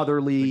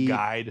fatherly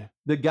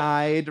the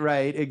guide,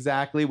 right?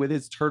 Exactly, with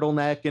his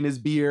turtleneck and his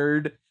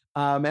beard.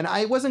 And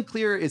I wasn't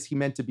clear, is he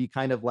meant to be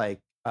kind of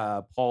like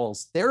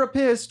Paul's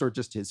therapist or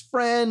just his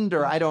friend,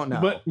 or I don't know.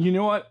 But you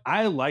know what?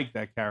 I like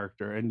that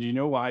character. And do you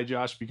know why,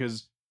 Josh?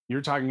 Because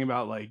you're talking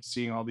about like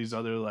seeing all these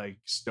other like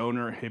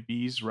stoner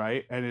hippies,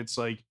 right? And it's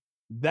like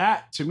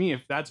that to me,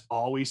 if that's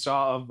all we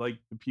saw of like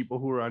the people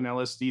who were on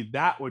LSD,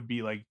 that would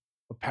be like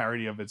a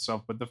parody of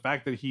itself. But the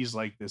fact that he's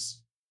like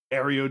this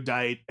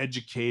erudite,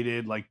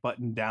 educated, like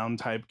button down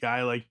type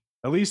guy, like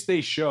at least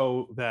they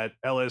show that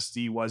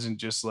LSD wasn't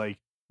just like,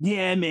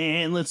 yeah,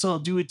 man, let's all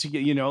do it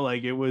together. You know,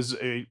 like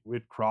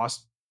it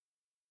crossed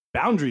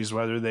boundaries,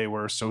 whether they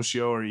were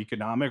socio or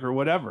economic or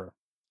whatever.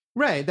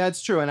 Right,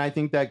 that's true. And I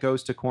think that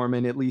goes to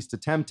Corman at least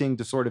attempting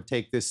to sort of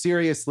take this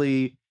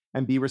seriously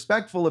and be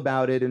respectful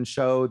about it and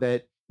show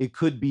that it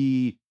could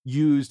be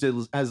used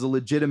as a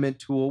legitimate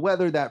tool,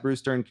 whether that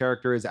Bruce Dern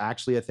character is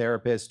actually a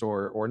therapist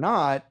or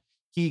not.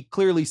 He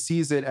clearly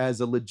sees it as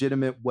a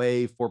legitimate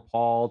way for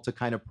Paul to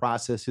kind of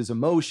process his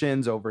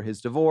emotions over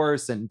his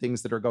divorce and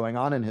things that are going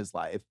on in his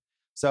life.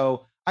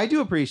 So I do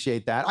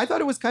appreciate that. I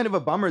thought it was kind of a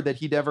bummer that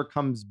he never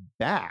comes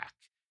back,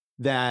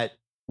 that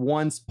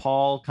once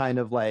Paul kind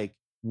of like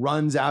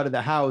runs out of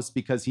the house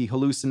because he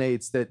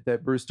hallucinates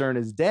that Bruce Dern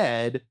is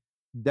dead,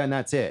 then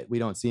that's it. We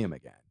don't see him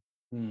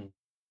again.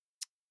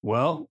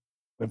 Well,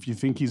 if you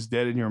think he's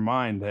dead in your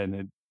mind,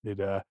 then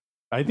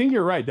I think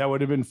you're right. That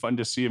would have been fun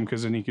to see him,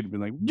 because then he could have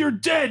been like, "You're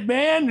dead,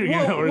 man,"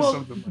 or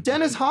something. Like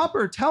Dennis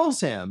Hopper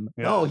tells him,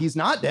 "No, he's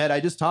not dead. I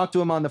just talked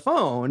to him on the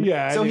phone."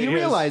 Yeah, so he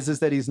realizes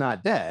that he's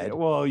not dead.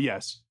 Well,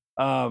 yes,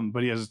 but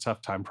he has a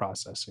tough time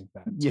processing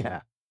that.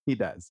 Yeah, he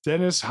does.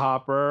 Dennis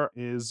Hopper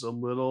is a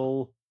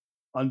little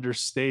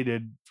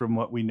understated from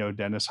what we know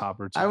Dennis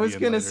Hopper to be. I was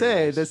going to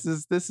say years. this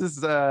is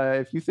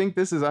if you think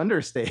this is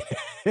understated.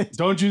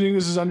 Don't you think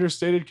this is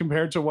understated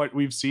compared to what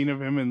we've seen of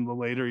him in the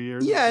later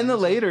years? Yeah, in the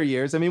later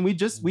years. I mean, we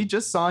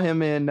just saw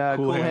him in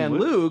Cool Hand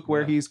Luke,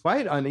 where he's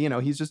quite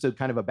he's just a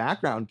kind of a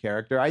background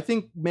character. I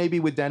think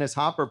maybe with Dennis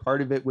Hopper,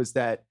 part of it was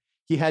that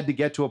he had to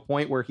get to a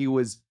point where he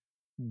was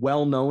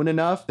well known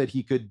enough that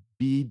he could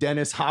be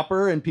Dennis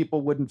Hopper and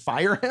people wouldn't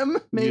fire him,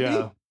 maybe.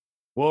 Yeah.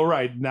 Well,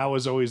 right. And that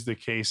was always the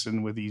case,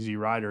 and with Easy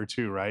Rider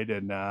too, right?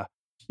 And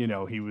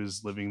he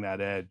was living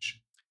that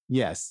edge.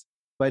 Yes.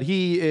 But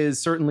he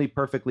is certainly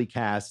perfectly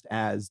cast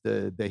as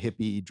the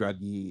hippie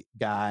druggy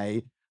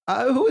guy,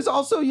 who is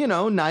also,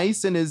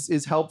 nice and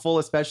is helpful,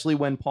 especially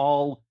when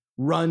Paul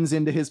runs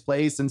into his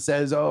place and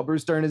says, "Oh,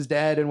 Bruce Dern is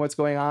dead," and what's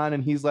going on.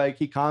 And he's like,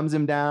 he calms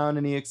him down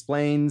and he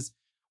explains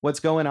what's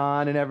going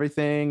on and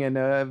everything. And,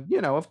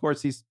 of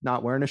course, he's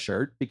not wearing a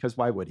shirt, because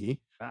why would he?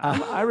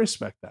 I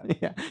respect that.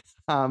 Yeah.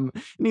 And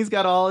he's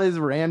got all his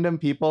random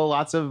people,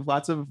 lots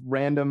of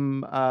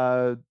random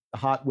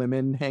hot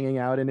women hanging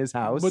out in his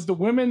house. But the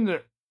women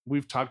that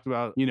we've talked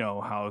about,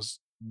 how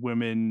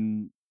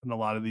women in a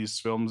lot of these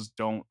films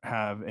don't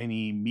have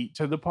any meat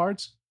to the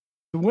parts.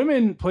 The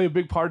women play a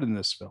big part in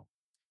this film.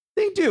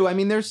 They do. I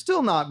mean, they're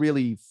still not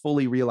really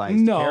fully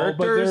realized characters.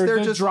 But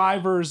they're just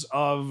drivers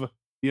of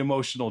the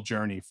emotional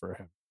journey for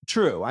him.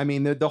 True. I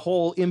mean, the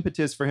whole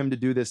impetus for him to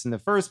do this in the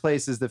first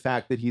place is the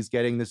fact that he's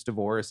getting this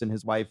divorce and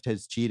his wife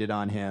has cheated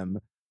on him,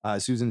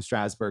 Susan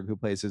Strasberg, who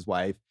plays his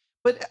wife.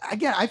 But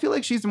again, I feel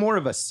like she's more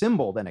of a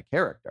symbol than a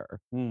character.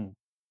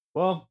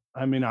 Well,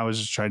 I mean, I was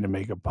just trying to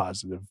make a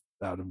positive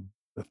out of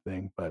the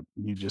thing, but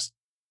you just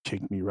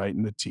kicked me right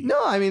in the teeth.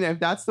 No, I mean, if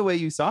that's the way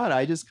you saw it,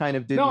 I just kind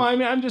of didn't. No, I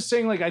mean, I'm just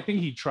saying, like, I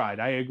think he tried.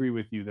 I agree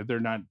with you that they're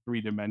not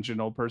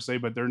three-dimensional per se,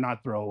 but they're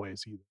not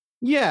throwaways either.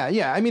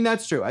 Yeah. I mean,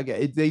 that's true. I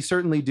get it. They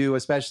certainly do,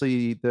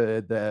 especially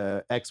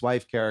the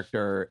ex-wife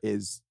character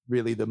is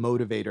really the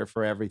motivator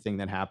for everything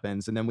that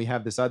happens. And then we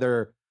have this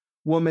other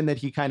woman that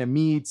he kind of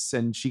meets,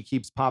 and she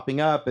keeps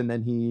popping up, and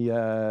then he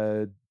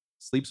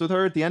sleeps with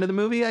her at the end of the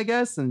movie, I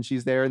guess. And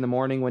she's there in the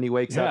morning when he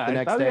wakes up the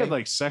next day. He had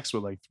like sex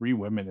with like 3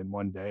 women in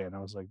one day. And I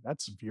was like,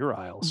 that's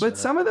virile. But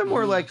some of them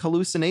were like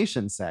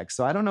hallucination sex.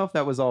 So I don't know if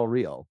that was all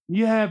real.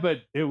 Yeah,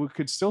 but it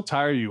could still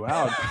tire you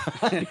out.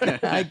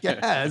 I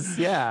guess.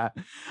 Yeah.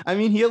 I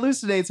mean, he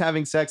hallucinates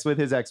having sex with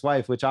his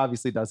ex-wife, which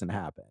obviously doesn't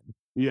happen.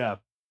 Yeah.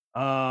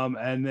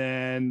 And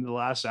then the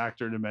last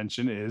actor to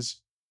mention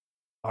is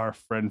our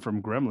friend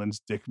from Gremlins,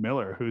 Dick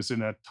Miller, who's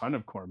in a ton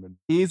of Corman.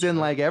 He's in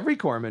like every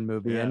Corman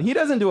movie, and he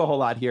doesn't do a whole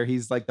lot here.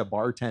 He's like the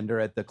bartender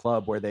at the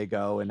club where they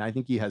go, and I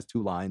think he has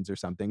 2 lines or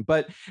something.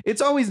 But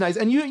it's always nice,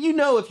 and you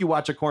know if you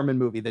watch a Corman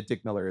movie that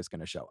Dick Miller is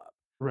going to show up,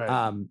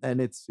 right? And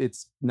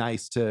it's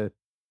nice to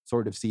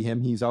sort of see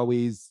him. He's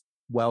always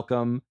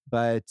welcome,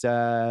 but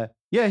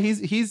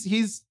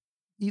he's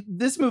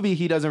this movie,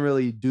 he doesn't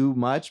really do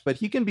much, but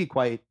he can be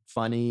quite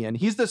funny, and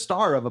he's the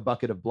star of A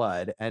Bucket of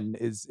Blood, and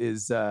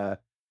is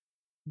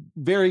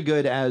very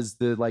good as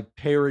the like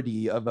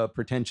parody of a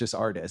pretentious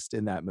artist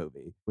in that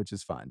movie, which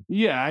is fun.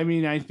 Yeah, I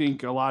mean, I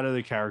think a lot of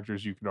the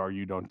characters you could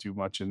argue don't do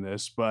much in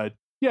this, but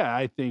yeah,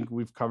 I think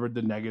we've covered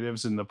the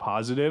negatives and the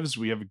positives.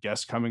 We have a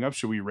guest coming up.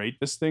 Should we rate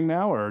this thing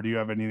now, or do you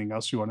have anything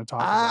else you want to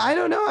talk about? I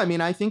don't know. I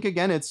mean, I think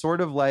again, it's sort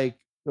of like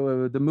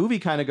the movie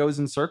kind of goes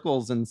in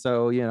circles, and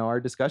so our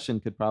discussion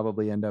could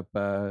probably end up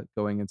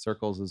going in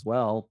circles as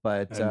well.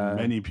 But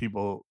many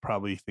people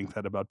probably think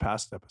that about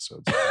past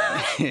episodes.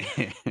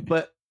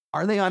 But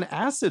are they on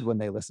acid when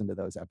they listen to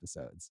those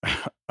episodes?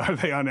 Are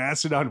they on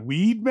acid on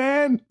weed,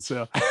 man?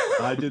 So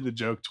I did the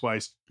joke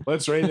twice.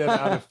 Let's rate that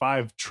out of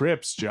 5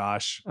 trips,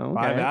 Josh. Okay.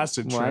 5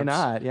 acid trips. Why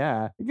not?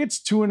 Yeah. It gets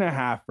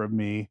 2.5 from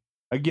me.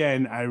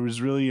 Again, I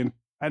was really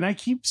and I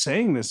keep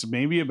saying this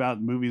maybe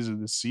about movies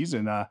of this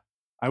season.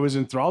 I was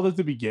enthralled at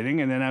the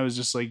beginning, and then I was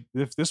just like,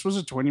 if this was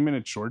a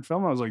 20-minute short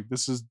film, I was like,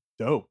 this is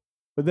dope.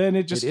 But then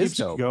it just keeps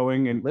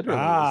going, and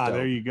literally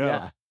there you go.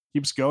 Yeah.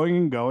 Keeps going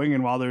and going,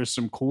 and while there's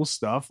some cool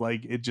stuff,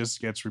 like it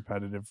just gets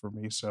repetitive for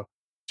me. So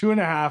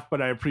 2.5,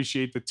 but I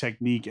appreciate the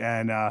technique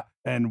and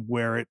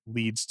where it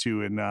leads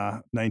to in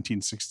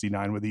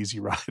 1969 with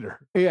Easy Rider.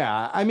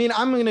 Yeah, I mean,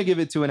 I'm going to give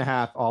it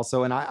 2.5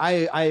 also, and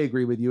I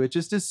agree with you. It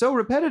just is so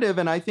repetitive,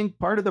 and I think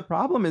part of the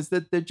problem is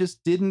that they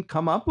just didn't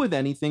come up with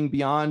anything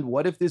beyond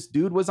what if this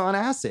dude was on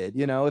acid?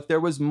 You know, if there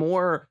was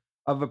more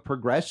of a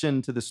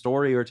progression to the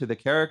story or to the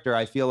character,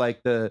 I feel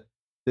like the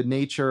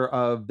nature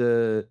of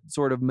the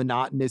sort of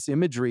monotonous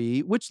imagery,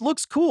 which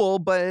looks cool,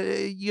 but,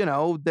 you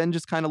know, then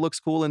just kind of looks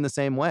cool in the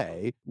same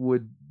way,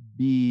 would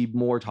be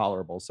more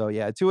tolerable. So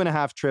yeah,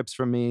 2.5 trips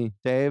from me.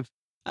 Dave?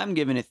 I'm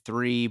giving it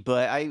 3,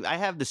 but I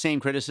have the same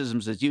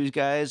criticisms as you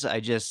guys. I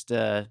just,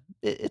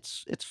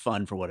 it's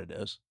fun for what it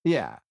is.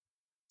 Yeah.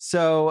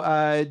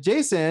 So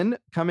Jason,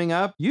 coming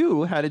up,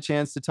 you had a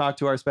chance to talk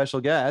to our special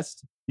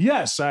guest.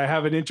 Yes, I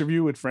have an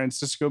interview with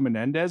Francisco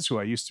Menendez, who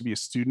I used to be a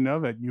student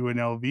of at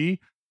UNLV.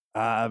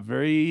 A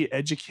very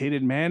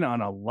educated man on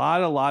a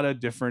lot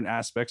of different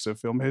aspects of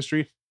film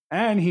history.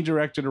 And he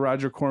directed a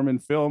Roger Corman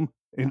film.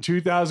 In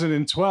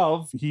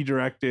 2012, he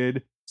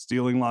directed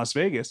Stealing Las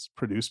Vegas,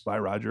 produced by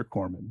Roger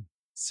Corman.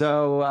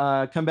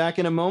 So come back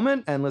in a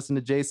moment and listen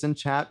to Jason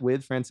chat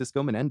with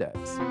Francisco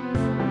Menendez.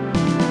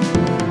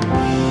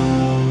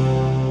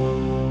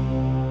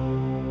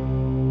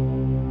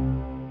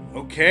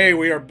 Okay,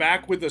 we are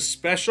back with a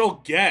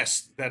special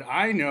guest that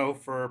I know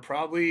for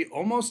probably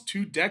almost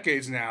 2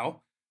 decades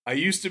now. I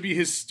used to be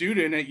his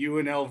student at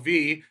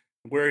UNLV,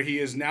 where he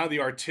is now the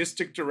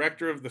artistic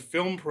director of the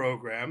film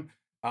program,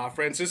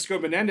 Francisco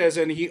Menendez,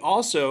 and he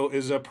also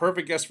is a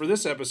perfect guest for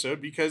this episode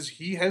because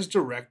he has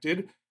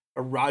directed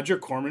a Roger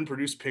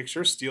Corman-produced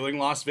picture, Stealing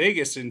Las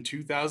Vegas, in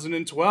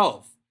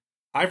 2012.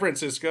 Hi,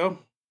 Francisco.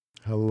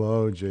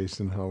 Hello,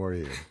 Jason. How are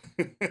you?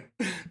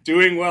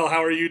 Doing well.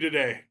 How are you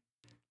today?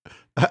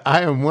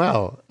 I am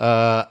well.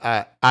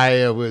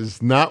 I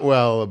was not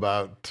well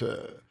about...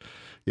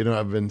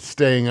 I've been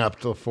staying up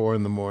till 4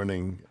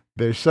 a.m.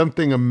 There's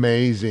something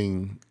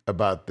amazing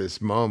about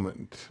this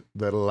moment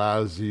that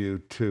allows you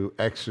to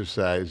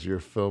exercise your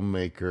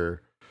filmmaker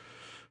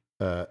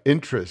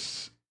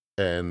interests,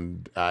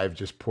 and I've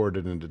just poured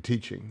it into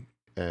teaching.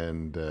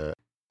 And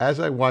as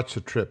I watched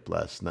The Trip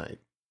last night,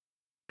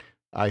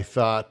 I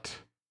thought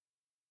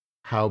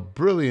how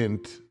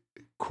brilliant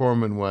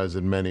Corman was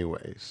in many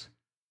ways.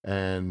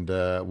 And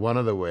one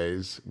of the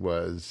ways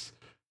was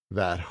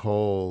that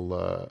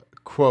whole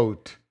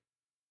quote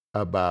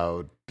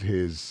about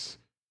his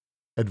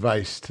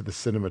advice to the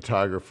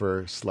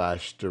cinematographer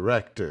 /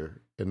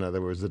 director. In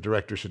other words, the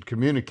director should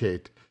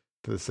communicate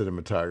to the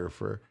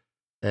cinematographer.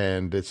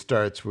 And it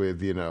starts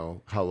with,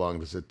 how long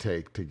does it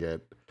take to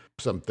get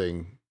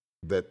something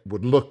that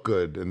would look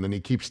good? And then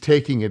he keeps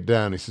taking it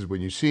down. He says,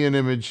 when you see an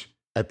image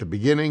at the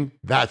beginning,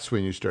 that's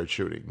when you start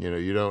shooting.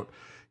 You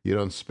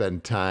don't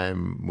spend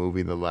time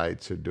moving the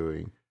lights or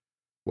doing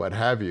what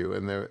have you.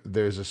 And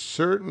there's a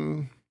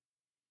certain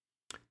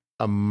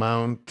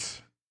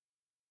amount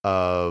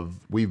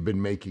we've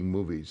been making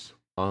movies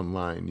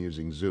online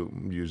using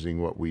Zoom,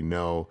 using what we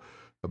know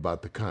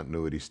about the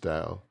continuity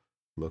style.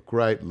 Look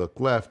right, look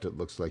left, it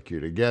looks like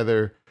you're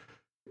together.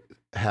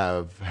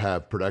 Have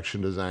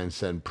production design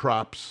send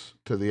props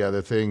to the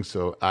other thing.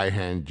 So I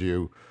hand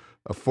you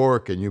a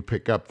fork and you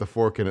pick up the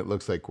fork and it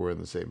looks like we're in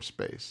the same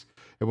space.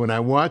 And when I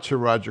watch a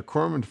Roger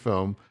Corman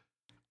film,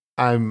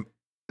 I'm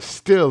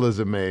still as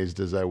amazed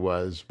as I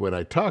was when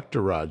I talked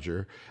to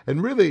Roger.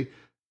 And really,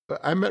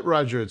 I met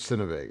Roger at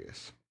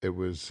Cinevegas. It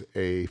was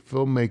a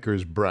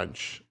filmmaker's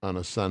brunch on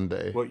a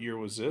Sunday. What year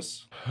was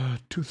this?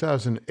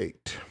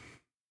 2008.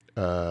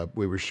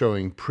 We were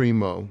showing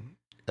Primo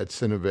at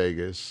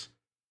Cinevegas,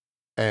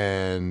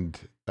 and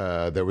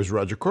there was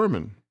Roger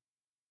Corman.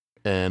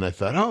 And I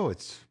thought, oh,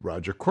 it's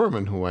Roger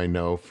Corman, who I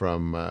know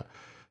from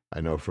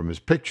his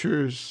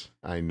pictures.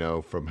 I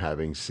know from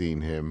having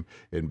seen him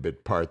in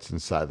bit parts in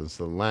Silence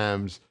of the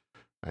Lambs.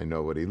 I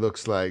know what he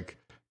looks like.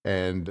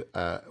 And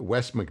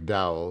Wes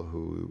McDowell,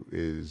 who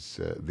is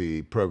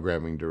the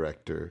programming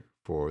director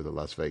for the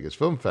Las Vegas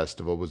Film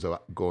Festival, was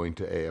going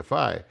to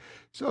AFI.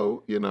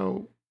 So,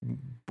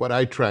 what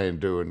I try and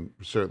do, and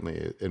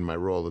certainly in my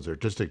role as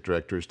artistic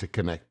director, is to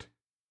connect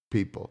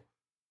people.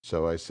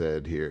 So I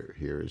said,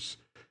 here's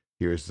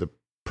the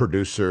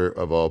producer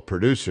of all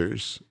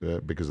producers,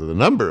 because of the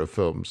number of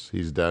films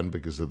he's done,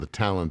 because of the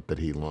talent that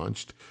he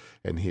launched.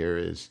 And here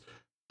is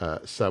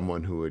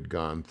someone who had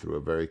gone through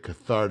a very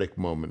cathartic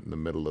moment in the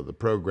middle of the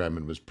program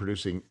and was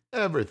producing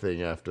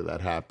everything after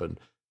that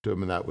happened to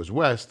him, and that was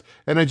West.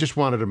 And I just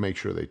wanted to make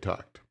sure they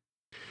talked.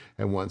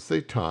 And once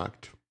they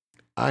talked,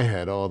 I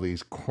had all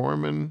these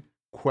Corman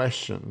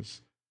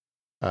questions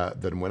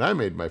that when I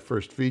made my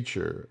first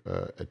feature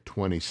at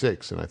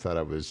 26, and I thought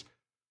I was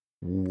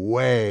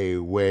way,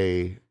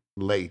 way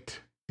late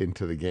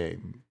into the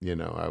game.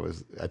 I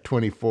was at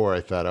 24,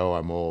 I thought, oh,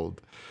 I'm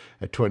old.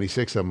 At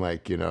 26, I'm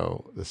like,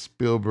 the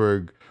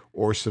Spielberg,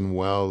 Orson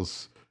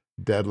Welles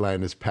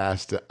deadline is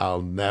passed.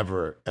 I'll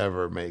never,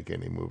 ever make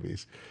any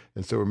movies.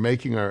 And so we're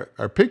making our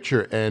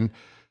picture. And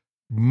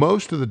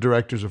most of the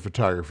directors of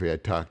photography I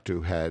talked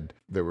to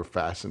there were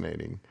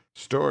fascinating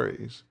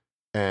stories.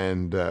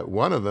 And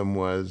one of them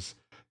was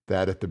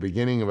that at the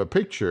beginning of a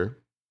picture,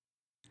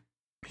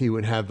 he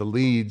would have the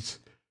leads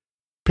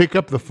pick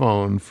up the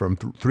phone from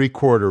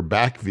three-quarter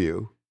back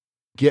view,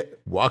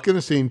 walk in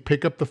the scene,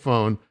 pick up the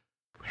phone,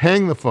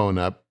 hang the phone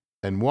up,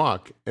 and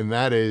walk. And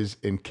that is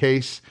in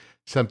case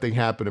something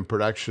happened in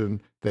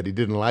production that he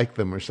didn't like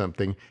them or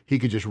something, he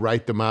could just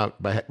write them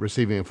out by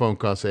receiving a phone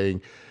call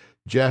saying,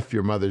 Jeff,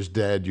 your mother's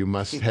dead. You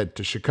must head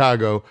to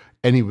Chicago.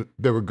 And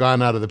they were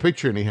gone out of the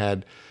picture,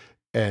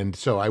 and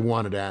so I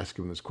wanted to ask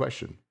him this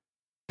question.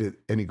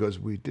 And he goes,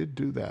 we did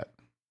do that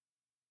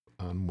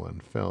on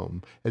one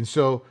film. And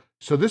so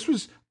this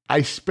was,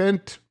 I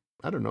spent,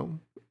 I don't know,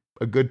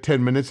 a good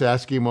 10 minutes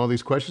asking him all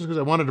these questions because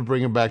I wanted to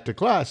bring him back to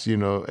class.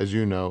 As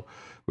you know,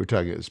 we're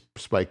talking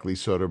Spike Lee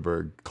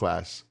Soderbergh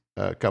class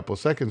a couple of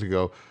seconds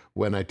ago.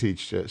 When I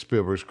teach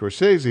Spielberg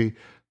Scorsese,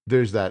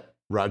 there's that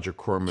Roger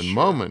Corman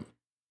moment,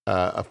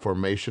 a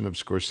formation of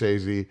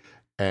Scorsese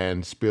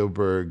and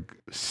Spielberg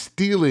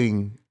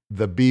stealing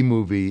the B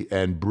movie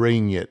and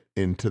bringing it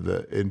into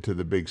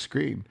the big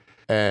screen.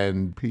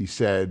 And he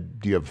said,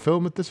 do you have a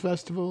film at this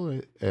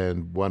festival?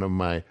 And one of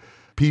my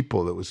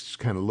people that was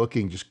kind of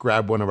looking just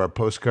grabbed one of our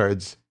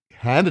postcards,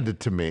 handed it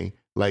to me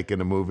like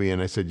in a movie.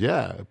 And I said,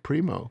 yeah,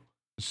 Primo.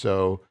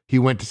 So he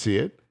went to see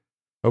it.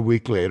 A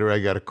week later, I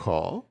got a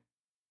call.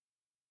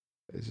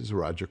 This is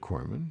Roger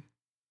Corman.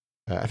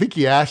 I think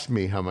he asked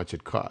me how much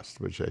it cost,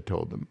 which I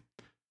told him.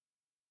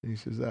 And he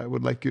says, I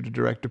would like you to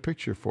direct a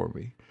picture for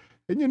me.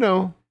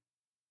 And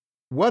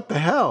what the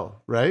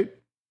hell, right?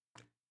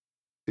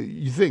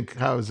 You think,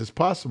 how is this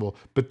possible?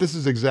 But this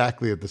is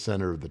exactly at the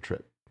center of the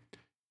trip.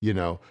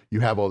 You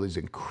have all these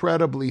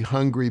incredibly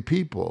hungry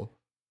people,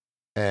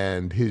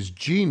 and his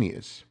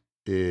genius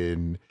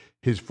in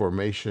his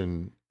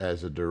formation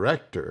as a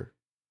director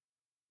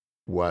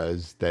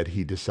was that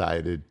he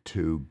decided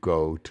to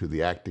go to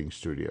the acting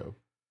studio.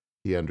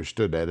 He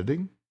understood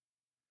editing,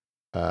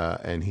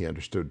 and he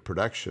understood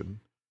production,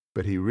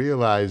 but he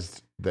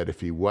realized that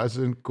if he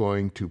wasn't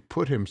going to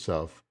put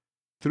himself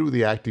through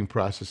the acting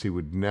process, he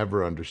would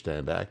never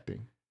understand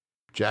acting.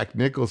 Jack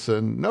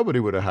Nicholson, nobody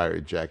would have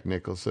hired Jack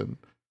Nicholson.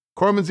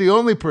 Corman's the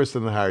only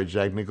person that hired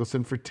Jack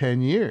Nicholson for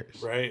 10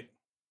 years. Right.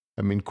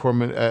 I mean,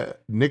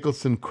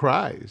 Nicholson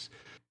cries.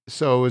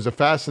 So it was a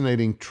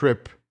fascinating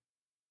trip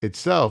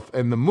itself.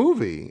 And the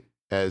movie,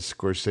 as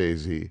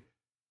Scorsese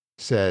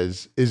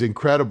says, is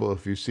incredible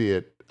if you see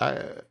it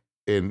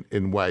in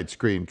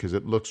widescreen, because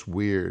it looks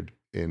weird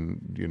in,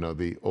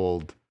 the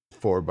old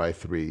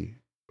 4:3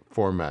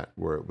 format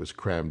where it was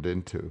crammed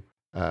into.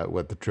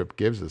 What the trip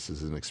gives us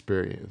is an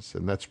experience.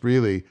 And that's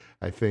really,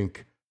 I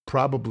think,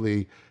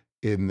 probably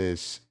in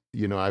this,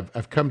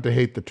 I've come to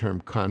hate the term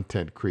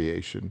content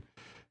creation.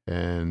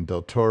 And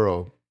Del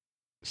Toro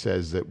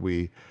says that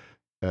we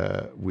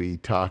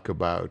talk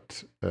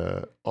about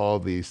all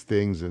these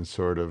things in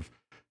sort of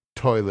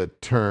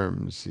toilet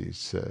terms.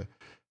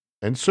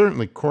 And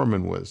certainly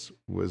Corman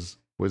was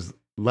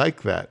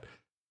like that.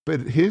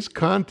 But his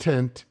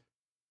content,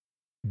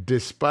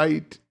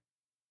 despite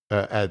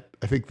I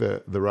think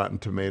the Rotten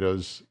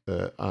Tomatoes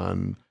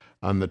on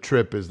the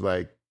trip is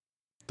like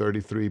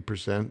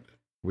 33%,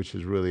 which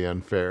is really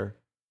unfair,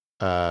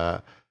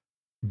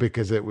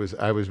 because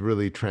I was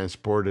really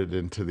transported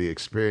into the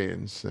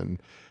experience,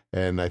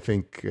 and I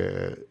think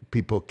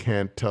people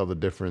can't tell the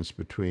difference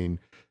between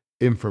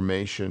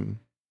information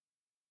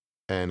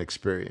and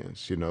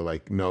experience,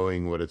 like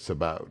knowing what it's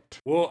about.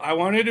 Well, I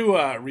wanted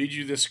to read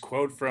you this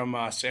quote from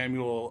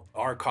Samuel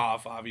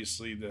Arkoff,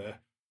 obviously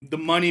the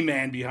money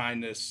man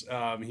behind this.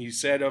 He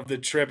said of the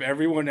trip,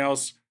 everyone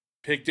else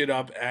picked it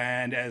up,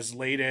 and as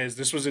late as,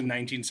 this was in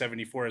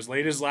 1974, as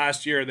late as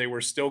last year, they were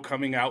still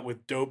coming out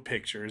with dope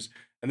pictures,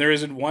 and there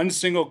isn't one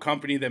single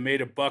company that made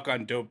a buck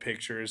on dope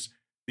pictures.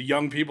 The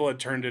young people had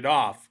turned it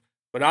off.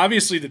 But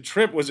obviously the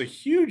trip was a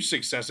huge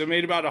success. It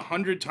made about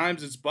 100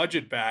 times its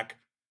budget back.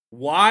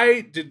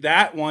 Why did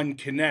that one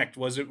connect?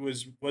 Was it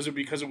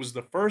because it was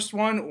the first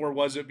one, or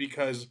was it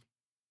because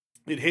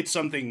it hit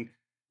something,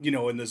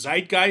 in the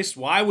zeitgeist?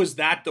 Why was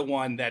that the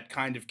one that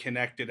kind of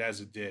connected as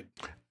it did?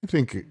 I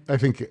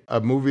think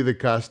a movie that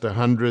cost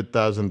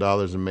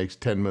 $100,000 and makes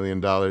 $10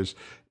 million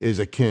is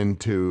akin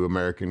to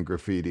American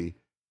Graffiti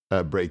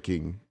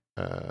breaking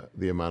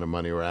the amount of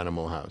money, or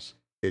Animal House.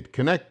 It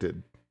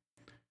connected.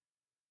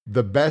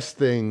 The best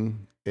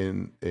thing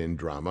in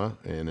drama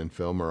and in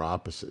film are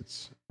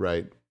opposites,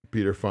 right?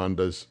 Peter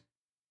Fonda's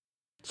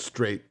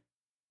straight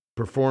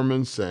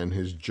performance and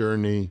his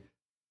journey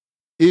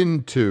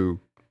into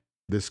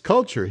this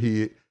culture.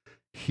 He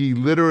he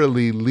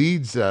literally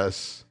leads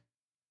us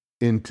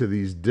into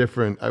these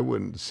different, I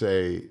wouldn't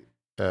say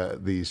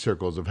these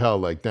circles of hell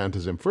like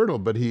Dante's Inferno,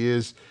 but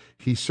he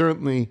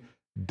certainly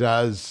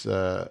does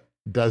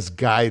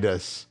guide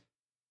us,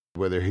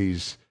 whether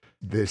he's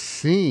this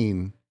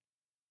scene,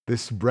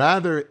 this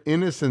rather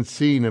innocent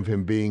scene of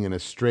him being in a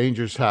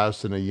stranger's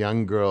house and a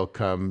young girl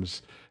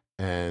comes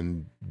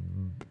and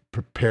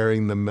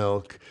preparing the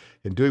milk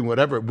and doing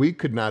whatever. We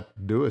could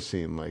not do a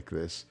scene like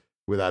this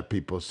without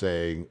people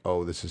saying,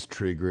 oh, this is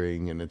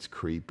triggering and it's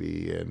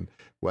creepy and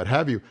what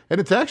have you. And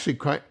it's actually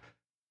quite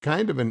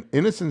kind of an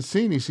innocent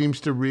scene. He seems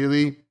to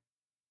really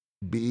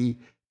be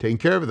taking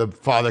care of it. The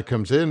father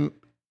comes in.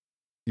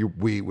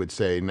 We would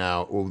say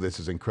now, oh, this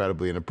is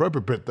incredibly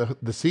inappropriate.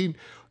 But the scene,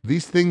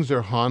 these things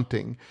are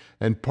haunting.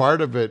 And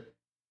part of it,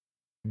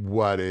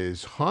 what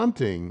is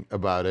haunting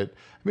about it,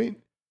 I mean,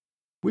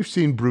 we've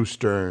seen Bruce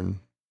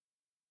Dern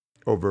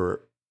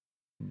over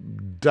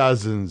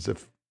dozens,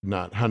 if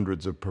not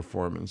hundreds of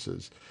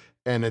performances.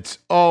 And it's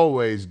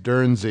always,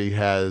 Dernsey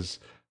has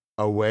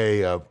a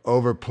way of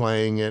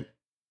overplaying it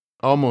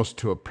almost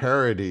to a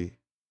parody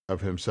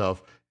of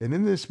himself. And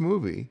in this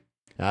movie,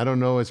 I don't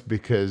know, it's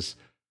because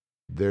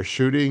they're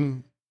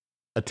shooting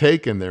a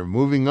take and they're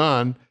moving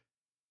on.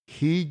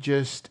 He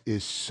just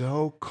is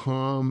so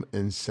calm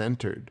and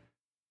centered.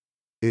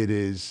 It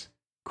is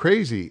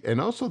crazy.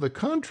 And also the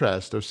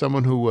contrast of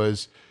someone who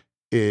was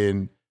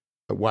in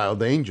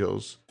Wild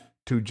Angels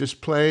to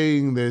just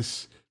playing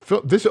this.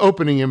 This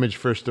opening image,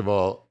 first of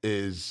all,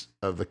 is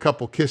of the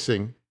couple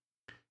kissing.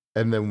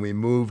 And then we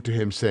move to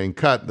him saying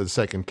cut. The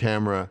second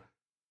camera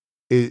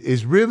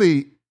is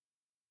really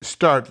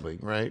startling,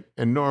 right?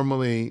 And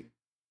normally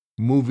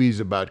movies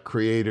about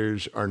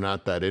creators are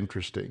not that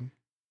interesting.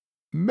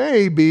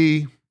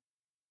 Maybe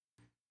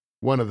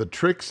one of the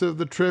tricks of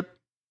the trip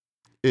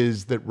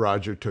is that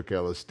Roger took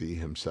LSD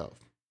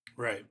himself.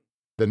 Right.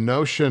 The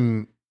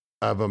notion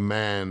of a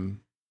man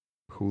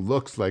who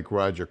looks like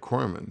Roger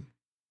Corman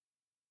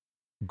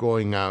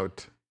going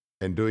out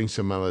and doing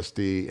some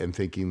LSD and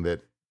thinking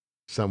that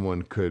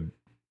someone could,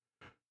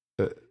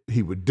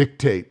 he would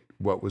dictate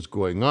what was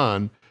going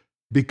on,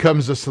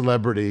 becomes a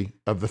celebrity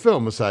of the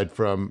film, aside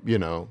from, you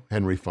know,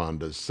 Henry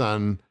Fonda's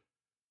son,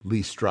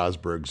 Lee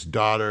Strasberg's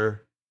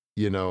daughter,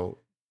 you know,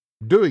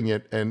 doing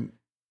it. And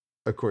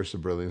of course, the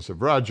brilliance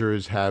of Roger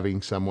is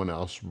having someone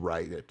else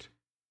write it,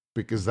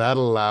 because that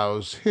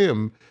allows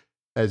him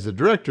as a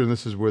director, and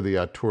this is where the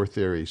auteur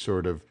theory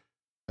sort of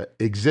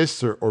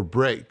exists or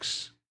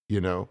breaks, you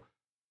know,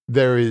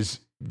 there is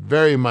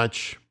very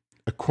much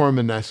a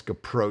Corman-esque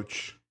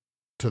approach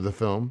to the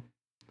film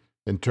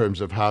in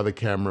terms of how the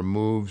camera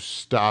moves,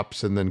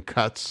 stops, and then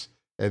cuts,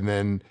 and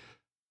then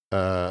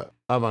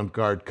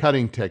avant-garde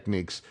cutting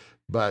techniques.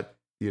 But,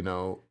 you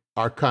know,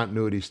 our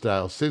continuity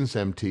style since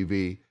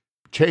MTV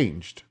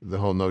changed the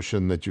whole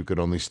notion that you could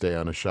only stay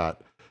on a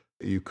shot.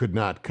 You could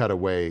not cut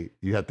away.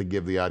 You had to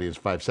give the audience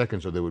 5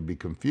 seconds or they would be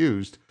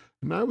confused.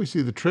 Now we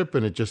see the trip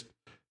and it just,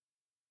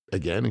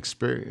 again,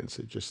 experience.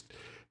 It just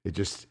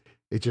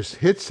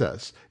hits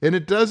us. And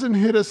it doesn't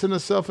hit us in a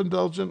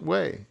self-indulgent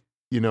way.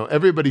 You know,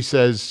 everybody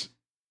says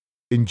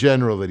in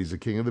general that he's the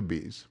king of the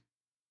bees,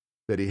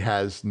 that he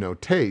has no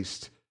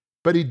taste,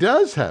 but he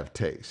does have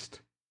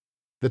taste.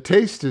 The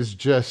taste is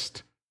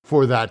just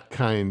for that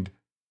kind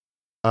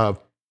of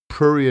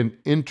prurient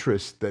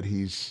interest that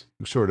he's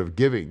sort of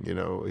giving. You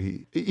know,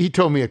 he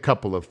told me a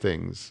couple of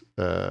things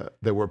that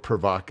were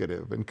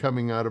provocative, and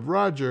coming out of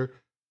Roger,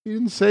 he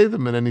didn't say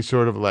them in any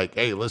sort of like,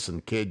 hey,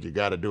 listen, kid, you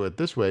got to do it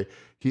this way.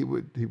 He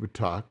would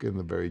talk in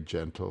the very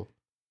gentle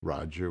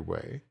Roger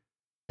way,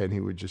 and he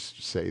would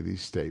just say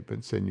these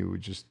statements, and you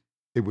would just,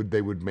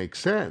 they would make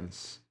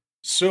sense.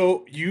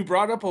 So you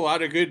brought up a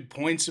lot of good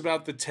points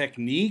about the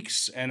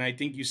techniques, and I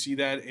think you see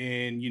that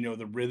in, you know,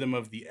 the rhythm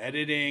of the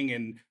editing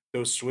and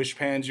those swish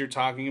pans you're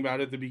talking about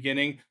at the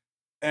beginning.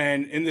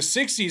 And in the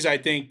 60s, I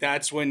think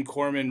that's when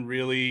Corman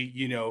really,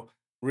 you know,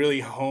 really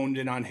honed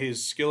in on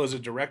his skill as a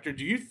director.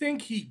 Do you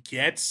think he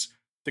gets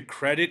the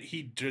credit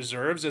he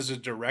deserves as a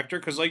director?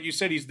 Because like you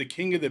said, he's the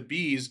king of the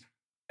bees,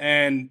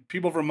 and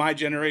people from my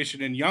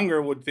generation and younger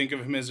would think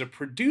of him as a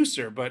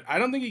producer, but I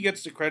don't think he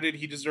gets the credit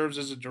he deserves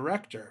as a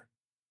director.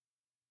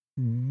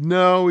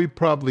 No, he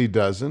probably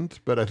doesn't.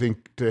 But I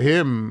think to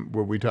him,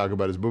 when we talk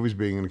about his movies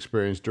being an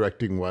experience,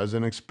 directing was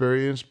an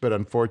experience. But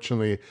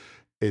unfortunately,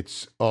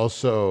 it's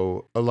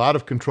also a lot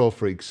of control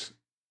freaks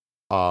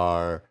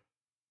are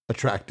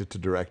attracted to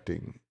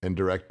directing. And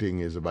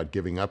directing is about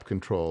giving up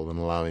control and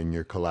allowing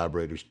your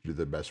collaborators to do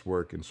their best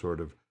work and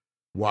sort of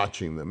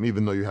watching them,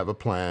 even though you have a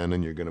plan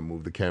and you're going to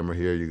move the camera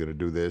here, you're going to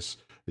do this,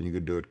 and you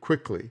can do it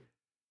quickly.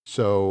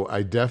 So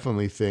I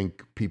definitely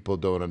think people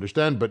don't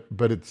understand.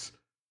 But it's,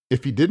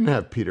 if he didn't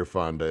have Peter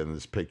Fonda in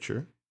this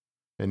picture,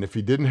 and if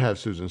he didn't have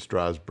Susan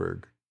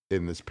Strasberg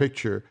in this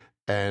picture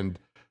and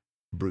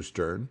Bruce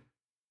Dern,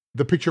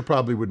 the picture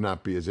probably would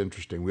not be as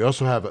interesting. We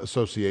also have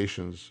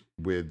associations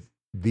with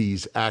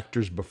these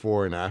actors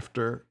before and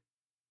after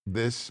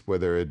this,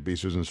 whether it be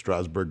Susan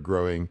Strasberg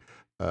growing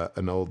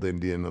an old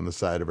Indian on the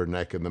side of her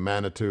neck in the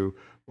Manitou,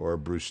 or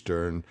Bruce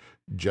Stern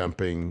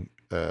jumping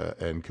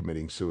and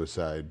committing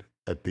suicide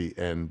at the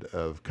end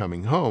of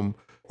Coming Home,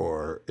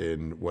 or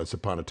in Once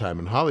Upon a Time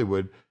in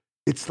Hollywood.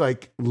 It's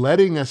like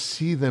letting us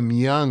see them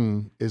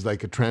young is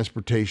like a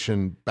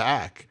transportation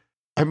back.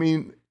 I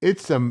mean,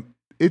 it's a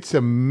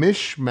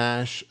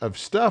mishmash of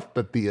stuff,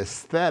 but the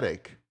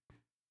aesthetic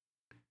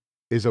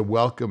is a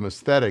welcome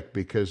aesthetic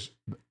because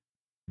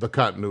the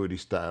continuity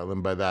style,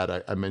 and by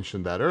that I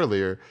mentioned that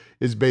earlier,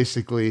 is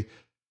basically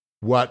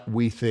what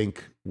we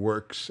think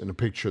works in a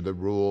picture, the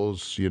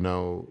rules, you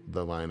know,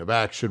 the line of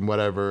action,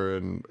 whatever,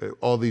 and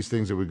all these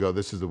things that we go,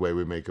 this is the way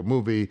we make a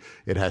movie.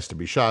 It has to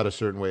be shot a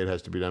certain way. It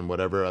has to be done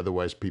whatever.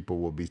 Otherwise, people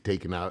will be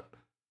taken out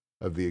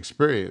of the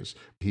experience.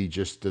 He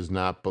just does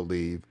not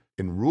believe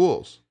in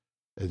rules.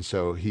 And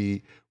so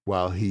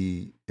while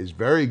he is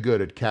very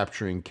good at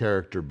capturing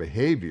character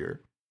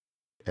behavior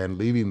and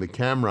leaving the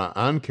camera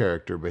on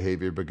character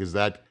behavior, because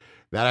that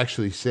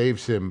actually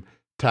saves him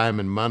time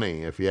and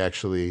money. If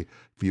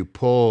you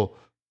pull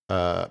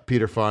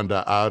Peter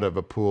Fonda out of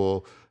a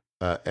pool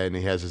and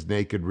he has his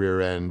naked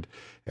rear end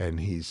and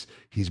he's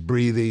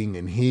breathing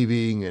and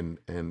heaving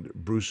and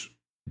Bruce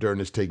Dern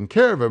is taking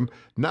care of him,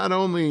 not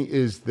only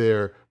is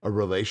there a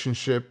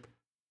relationship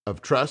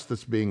of trust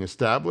that's being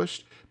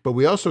established, but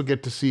we also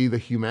get to see the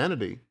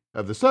humanity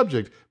of the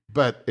subject.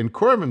 But in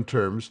Corman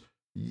terms,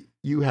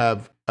 you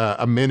have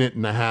a minute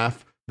and a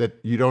half that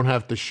you don't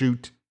have to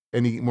shoot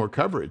any more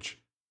coverage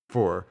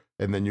for,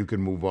 and then you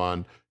can move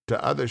on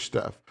to other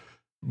stuff.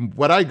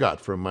 What I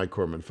got from my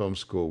Corman Film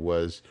School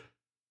was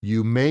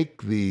you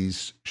make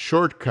these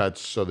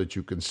shortcuts so that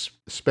you can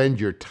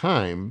spend your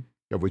time,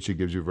 of which it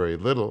gives you very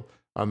little,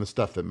 on the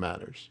stuff that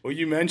matters. Well,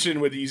 you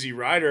mentioned with Easy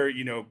Rider,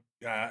 you know,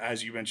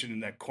 as you mentioned in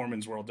that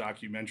Corman's World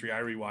documentary, I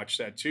rewatched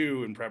that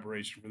too in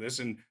preparation for this,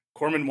 and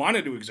Corman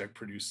wanted to exec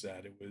produce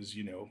that. It was,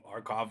 you know,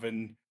 Arkoff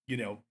and, you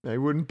know, he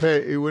wouldn't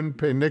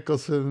pay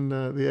Nicholson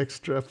the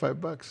extra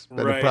 $5,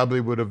 but right. It probably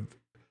would have.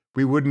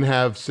 We wouldn't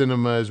have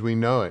cinema as we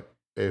know it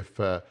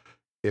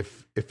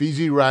if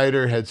Easy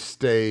Rider had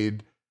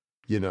stayed.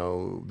 You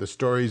know, the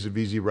stories of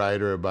Easy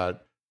Rider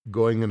about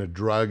going in a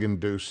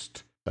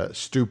drug-induced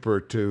stupor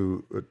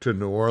to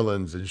New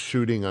Orleans and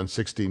shooting on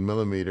 16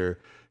 millimeter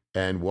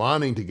and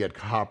wanting to get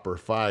Hopper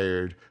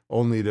fired,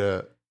 only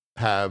to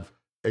have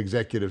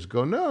executives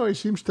go, no, he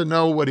seems to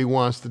know what he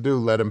wants to do.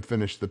 Let him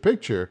finish the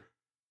picture.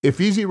 If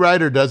Easy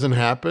Rider doesn't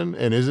happen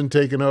and isn't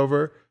taken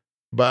over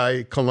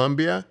by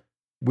Columbia,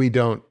 we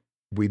don't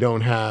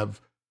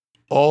have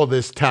all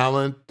this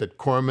talent that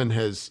Corman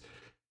has,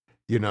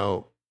 you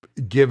know,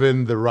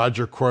 given the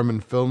Roger Corman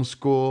Film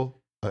School,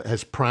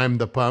 has primed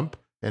the pump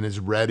and is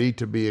ready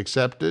to be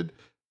accepted.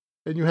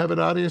 And you have an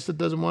audience that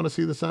doesn't want to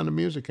see The Sound of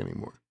Music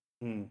anymore.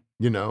 Mm.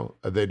 You know,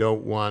 they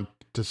don't want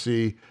to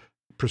see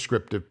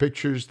prescriptive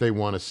pictures. They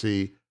want to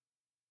see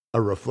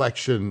a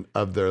reflection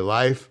of their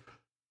life,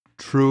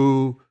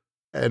 true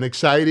and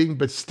exciting,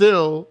 but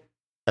still,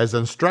 as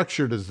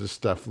unstructured as this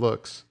stuff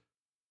looks,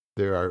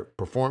 there are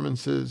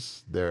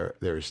performances,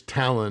 there's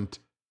talent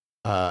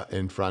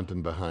in front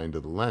and behind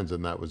of the lens,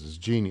 and that was his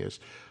genius.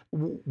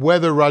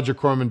 Whether Roger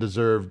Corman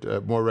deserved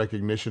more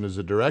recognition as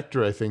a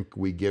director, I think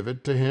we give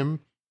it to him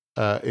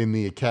in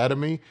the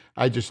Academy.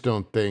 I just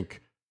don't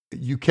think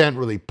you can't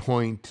really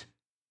point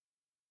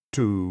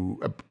to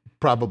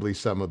probably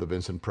some of the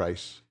Vincent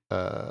Price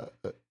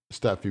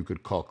stuff you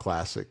could call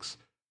classics,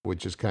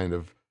 which is kind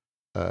of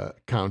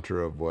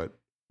counter of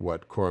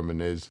what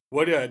Corman is.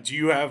 What do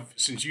you have,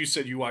 since you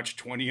said you watched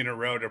 20 in a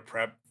row to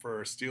prep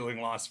for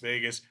Stealing Las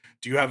Vegas,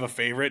 do you have a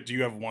favorite? Do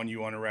you have one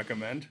you want to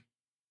recommend?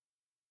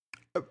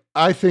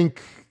 I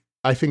think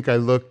I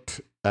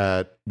looked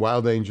at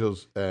Wild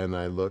Angels and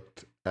I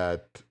looked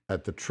at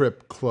The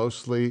Trip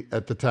closely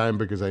at the time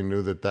because I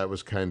knew that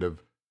was kind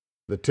of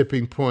the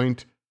tipping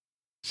point.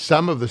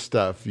 Some of the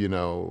stuff, you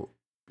know,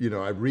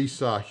 I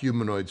resaw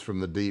Humanoids from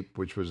the Deep,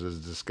 which was as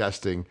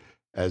disgusting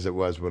as it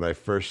was when I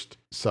first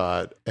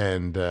saw it,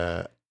 and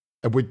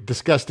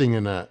disgusting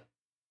in a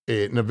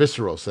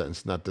visceral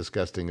sense, not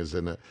disgusting as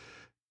in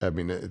I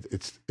mean,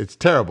 it's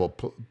terrible,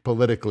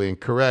 politically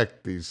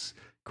incorrect. These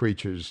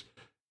creatures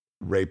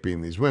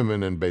raping these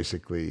women and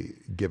basically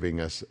giving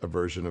us a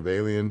version of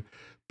Alien.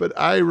 But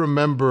I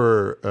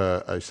remember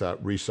I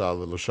resaw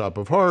Little Shop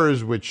of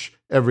Horrors, which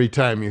every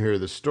time you hear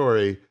the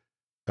story,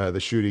 the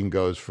shooting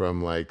goes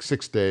from like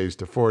 6 days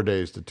to 4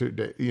 days to 2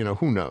 days. You know,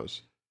 who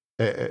knows?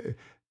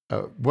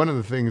 One of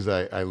the things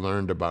I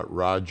learned about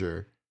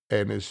Roger,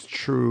 and is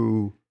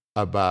true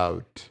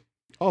about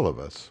all of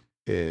us,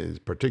 is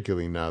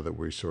particularly now that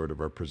we sort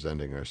of are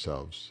presenting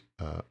ourselves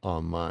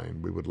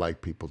online, we would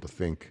like people to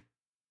think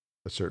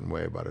a certain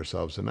way about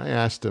ourselves. And I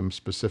asked him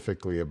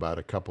specifically about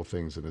a couple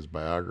things in his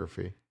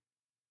biography.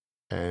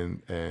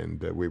 And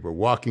we were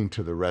walking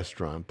to the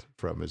restaurant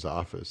from his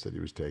office that he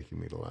was taking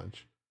me to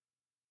lunch.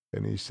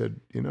 And he said,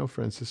 you know,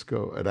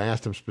 Francisco, and I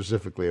asked him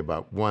specifically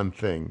about one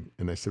thing.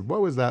 And I said,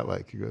 what was that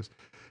like? He goes,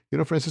 you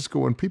know, Francisco,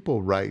 when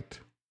people write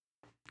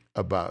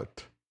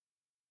about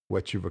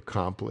what you've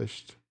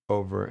accomplished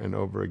over and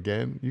over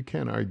again, you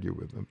can't argue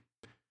with them.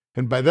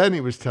 And by then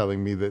he was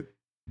telling me that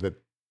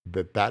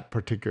that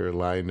particular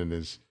line in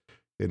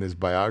his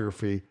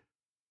biography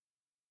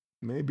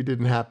maybe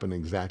didn't happen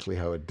exactly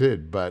how it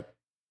did, but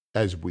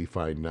as we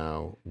find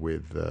now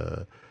with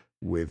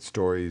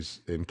stories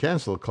in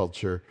cancel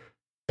culture,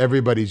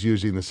 everybody's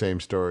using the same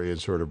story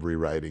and sort of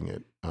rewriting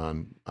it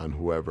on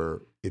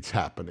whoever it's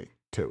happening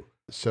to.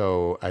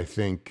 So I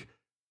think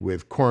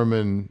with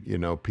Corman,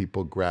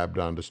 people grabbed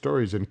onto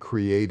stories and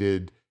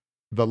created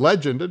the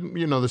legend. And,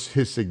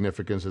 his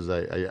significance, as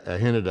I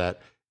hinted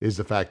at, is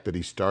the fact that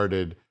he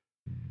started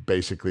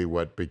basically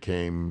what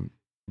became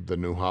the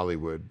new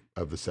Hollywood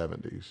of the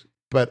 70s.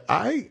 But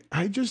I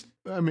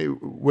mean,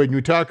 when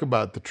you talk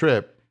about The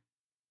Trip,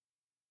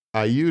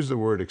 I use the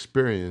word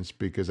experience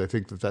because I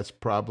think that that's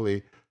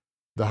probably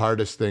the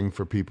hardest thing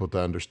for people to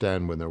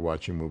understand when they're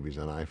watching movies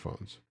on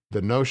iPhones.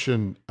 The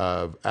notion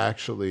of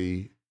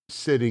actually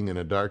sitting in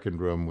a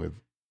darkened room with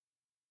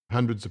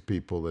hundreds of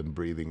people and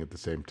breathing at the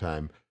same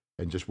time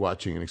and just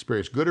watching an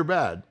experience, good or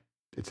bad,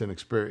 it's an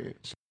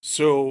experience.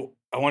 So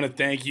I want to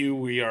thank you.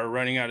 We are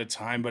running out of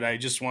time, but I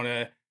just want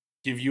to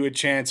give you a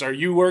chance. Are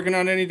you working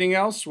on anything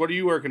else? What are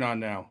you working on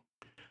now?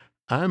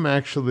 I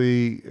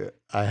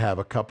have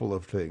a couple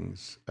of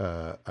things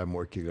I'm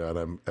working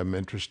on. I'm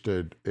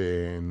interested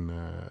in,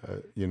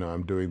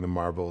 I'm doing the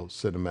Marvel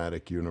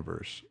Cinematic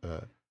Universe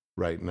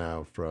right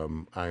now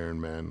from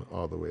Iron Man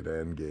all the way to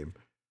Endgame.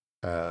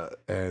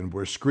 And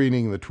we're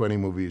screening the 20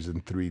 movies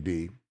in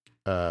 3D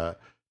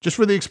just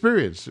for the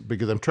experience,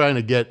 because I'm trying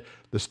to get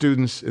the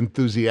students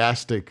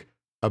enthusiastic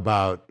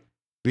about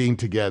being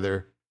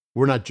together.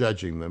 We're not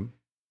judging them.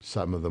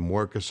 Some of them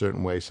work a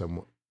certain way,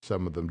 some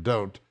of them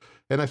don't.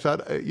 And I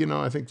thought,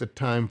 I think the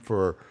time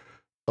for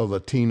a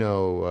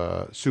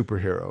Latino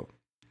superhero,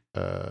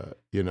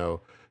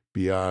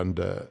 beyond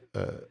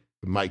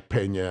Mike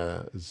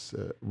Peña's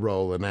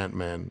role in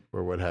Ant-Man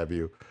or what have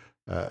you,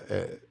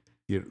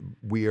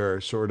 we are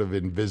sort of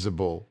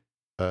invisible.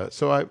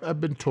 So I've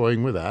been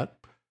toying with that.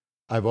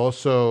 I've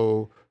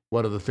also,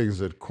 one of the things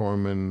that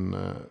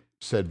Corman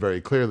said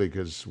very clearly,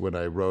 because when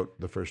I wrote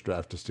the first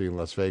draft to Stay in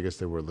Las Vegas,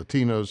 there were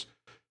Latinos,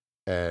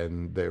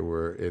 and they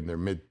were in their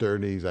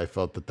mid-30s. I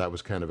felt that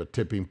was kind of a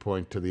tipping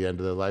point to the end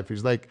of their life.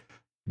 He's like,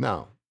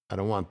 no, I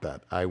don't want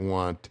that. I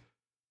want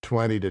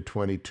 20 to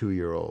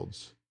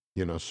 22-year-olds,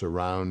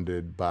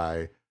 surrounded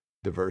by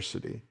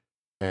diversity.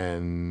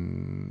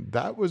 And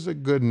that was a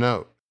good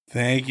note.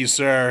 Thank you,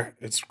 sir.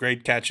 It's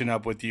great catching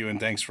up with you, and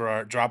thanks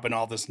for dropping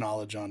all this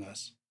knowledge on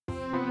us.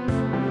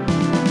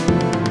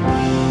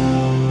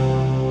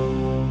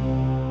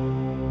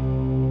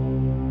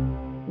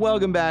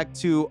 Welcome back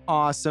to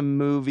Awesome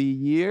Movie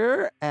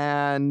Year.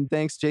 And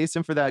thanks,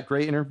 Jason, for that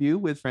great interview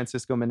with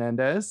Francisco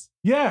Menendez.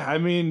 Yeah, I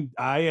mean,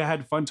 I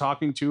had fun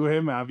talking to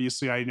him.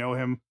 Obviously, I know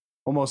him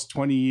almost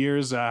 20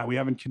 years. We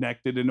haven't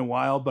connected in a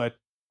while, but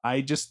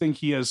I just think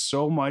he has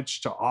so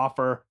much to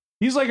offer.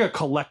 He's like a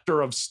collector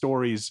of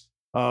stories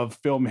of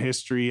film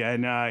history,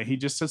 and he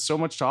just has so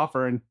much to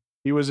offer. And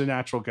he was a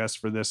natural guest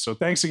for this. So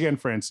thanks again,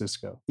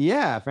 Francisco.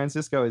 Yeah,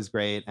 Francisco is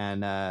great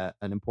and an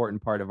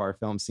important part of our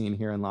film scene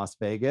here in Las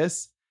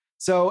Vegas.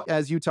 So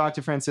as you talked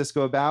to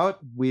Francisco about,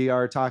 we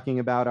are talking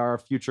about our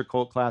future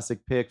cult classic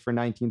pick for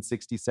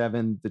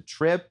 1967, The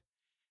Trip.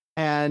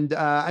 And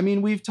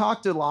we've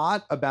talked a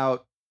lot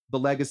about the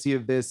legacy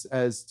of this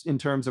as in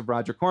terms of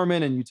Roger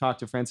Corman, and you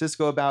talked to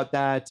Francisco about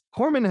that.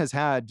 Corman has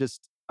had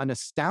just an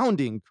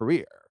astounding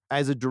career.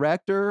 As a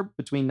director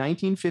between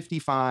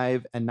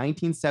 1955 and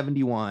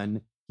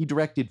 1971, he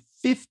directed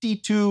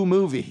 52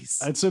 movies.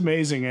 That's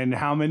amazing. And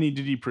how many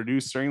did he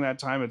produce during that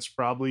time? It's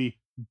probably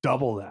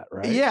double that,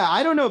 right? Yeah,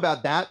 I don't know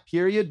about that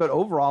period, but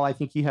overall, I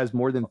think he has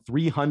more than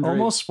 300.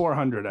 Almost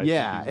 400, I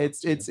think.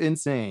 It's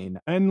insane.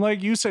 And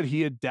like you said,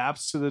 he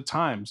adapts to the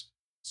times.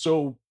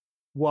 So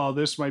while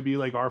this might be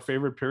like our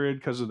favorite period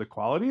because of the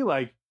quality,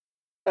 like,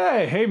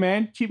 hey,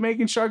 man, keep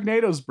making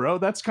Sharknadoes, bro.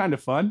 That's kind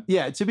of fun.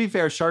 Yeah, to be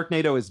fair,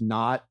 Sharknado is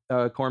not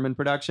a Corman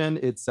production.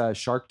 It's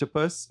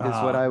Sharktopus,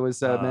 is what I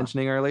was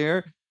mentioning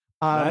earlier.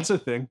 That's a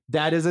thing.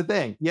 That is a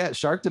thing. Yeah,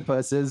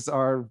 Sharktopuses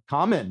are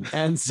common.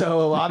 And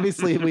so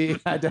obviously we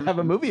had to have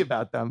a movie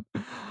about them.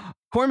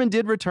 Corman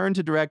did return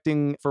to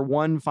directing for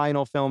one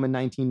final film in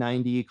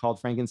 1990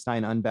 called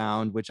Frankenstein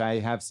Unbound, which I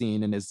have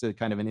seen and is a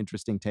kind of an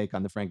interesting take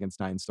on the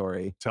Frankenstein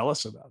story. Tell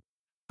us about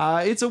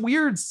it. It's a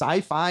weird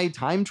sci-fi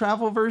time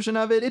travel version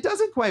of it. It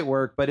doesn't quite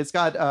work, but it's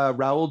got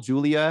Raul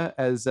Julia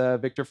as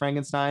Victor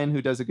Frankenstein,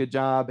 who does a good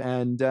job.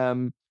 And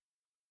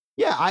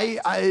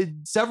I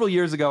several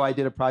years ago, I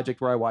did a project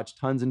where I watched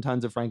tons and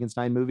tons of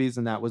Frankenstein movies,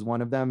 and that was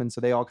one of them. And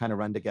so they all kind of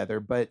run together.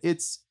 But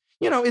it's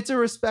a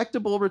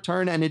respectable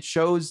return, and it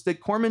shows that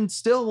Corman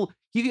still,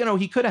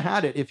 he could have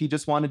had it if he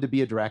just wanted to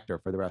be a director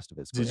for the rest of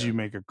his career. Did you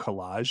make a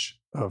collage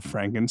of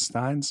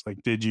Frankensteins?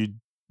 Like, did you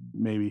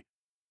maybe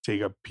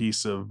take a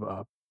piece of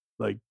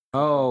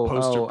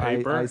poster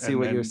paper? I see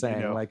what you're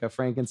saying, like a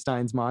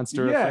Frankenstein's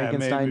monster of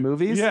Frankenstein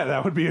movies. Yeah,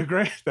 that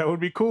would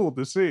be cool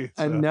to see.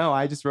 And no,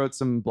 I just wrote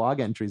some blog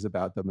entries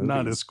about the movies.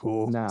 Not as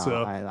cool. No,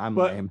 I'm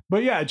lame.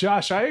 But yeah,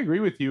 Josh, I agree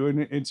with you,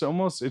 and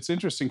it's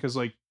interesting because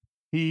like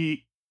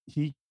he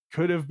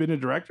could have been a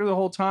director the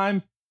whole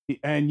time.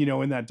 And,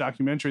 in that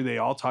documentary, they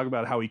all talk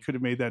about how he could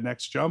have made that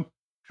next jump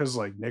because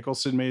like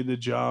Nicholson made the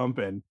jump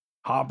and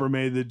Hopper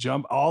made the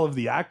jump. All of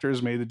the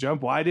actors made the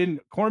jump. Why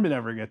didn't Corman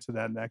ever get to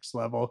that next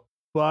level?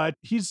 But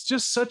he's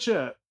just such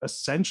a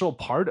essential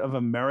part of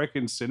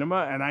American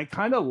cinema. And I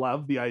kind of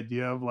love the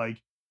idea of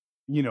like,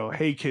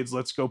 hey kids,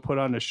 let's go put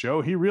on a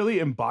show. He really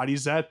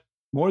embodies that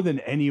more than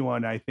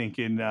anyone, I think,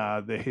 in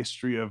the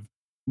history of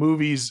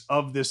movies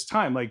of this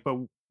time. Like, but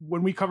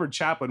when we covered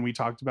Chaplin, we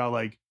talked about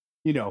like,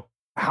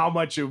 how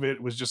much of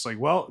it was just like,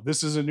 well,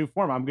 this is a new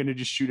form. I'm going to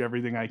just shoot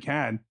everything I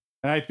can.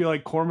 And I feel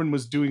like Corman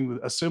was doing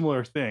a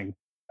similar thing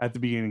at the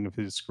beginning of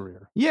his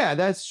career. Yeah,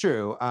 that's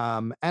true.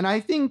 And I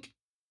think,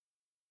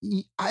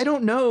 I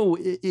don't know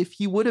if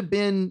he would have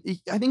been,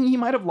 I think he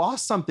might have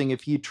lost something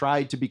if he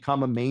tried to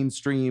become a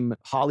mainstream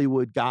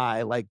Hollywood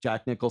guy like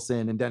Jack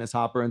Nicholson and Dennis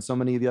Hopper and so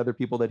many of the other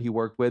people that he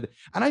worked with.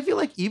 And I feel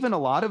like even a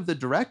lot of the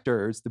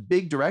directors, the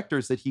big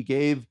directors that he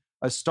gave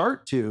a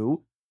start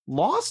to,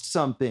 lost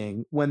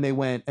something when they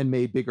went and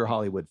made bigger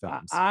Hollywood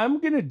films. I'm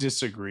going to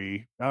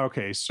disagree.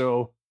 Okay,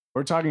 so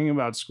we're talking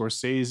about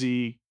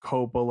Scorsese,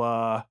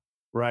 Coppola,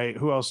 right?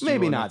 Who else?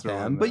 Maybe not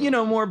them, but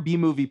more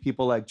B-movie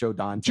people like Joe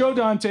Dante. Joe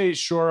Dante,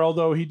 sure,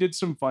 although he did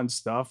some fun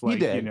stuff, like, he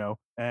did.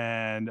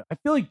 And I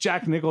feel like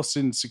Jack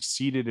Nicholson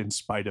succeeded in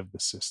spite of the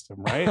system,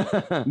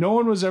 right? No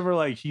one was ever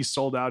like, he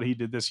sold out, he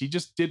did this. He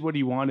just did what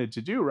he wanted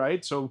to do,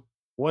 right? So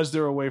was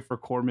there a way for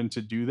Corman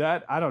to do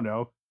that? I don't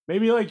know.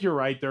 Maybe like you're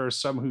right, there are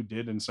some who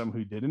did and some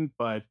who didn't,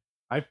 but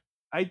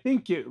I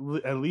think it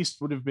at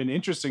least would have been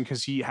interesting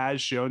because he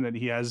has shown that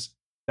he has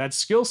that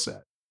skill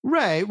set.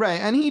 Right.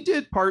 And he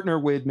did partner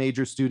with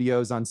major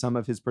studios on some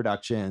of his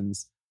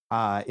productions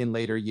in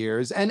later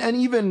years. And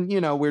even,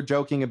 we're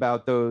joking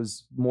about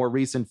those more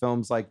recent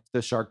films like The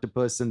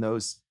Sharktopus and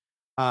those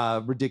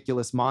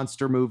ridiculous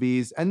monster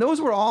movies. And those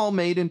were all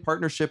made in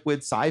partnership with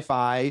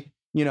Sci-Fi,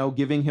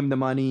 giving him the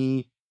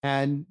money.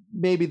 And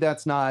maybe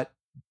that's not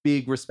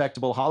big,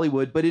 respectable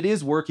Hollywood, but it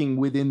is working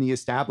within the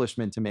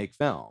establishment to make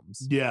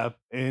films. Yeah.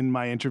 In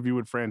my interview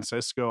with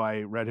Francisco,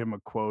 I read him a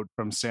quote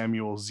from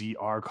Samuel Z.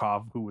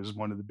 Arkoff, who was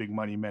one of the big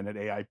money men at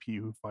AIP,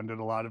 who funded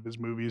a lot of his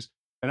movies.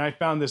 And I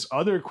found this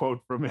other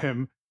quote from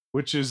him,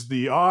 which is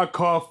the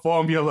Arkoff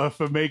formula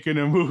for making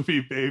a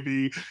movie,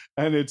 baby.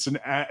 And it's an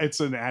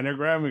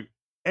anagram.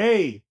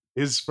 A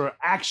is for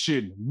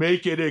action,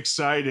 make it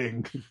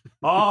exciting.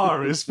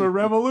 R is for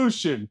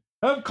revolution,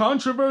 have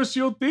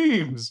controversial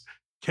themes.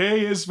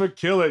 K is for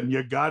killing,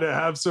 you gotta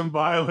have some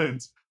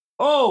violence.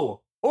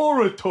 O,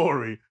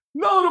 oratory,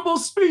 notable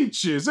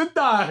speeches and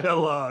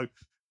dialogue.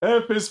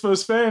 F is for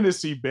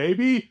fantasy,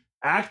 baby.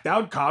 Act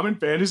out common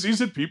fantasies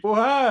that people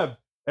have.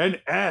 And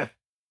F,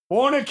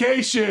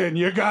 fornication,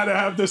 you gotta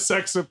have the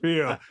sex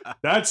appeal.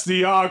 That's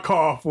the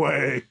Arkoff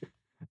way.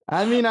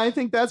 I mean, I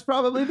think that's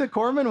probably the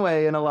Corman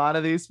way in a lot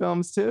of these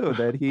films too,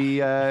 that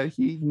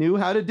he knew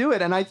how to do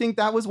it. And I think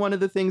that was one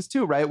of the things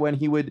too, right? When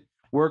he would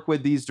work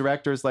with these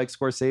directors like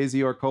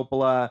Scorsese or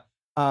Coppola,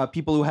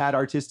 people who had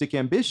artistic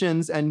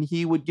ambitions, and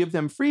he would give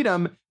them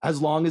freedom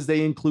as long as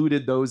they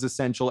included those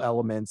essential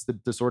elements,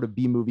 the sort of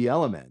B-movie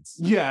elements.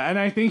 Yeah, and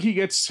I think he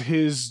gets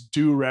his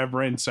due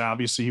reverence.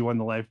 Obviously, he won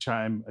the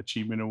Lifetime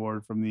Achievement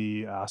Award from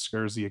the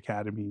Oscars, the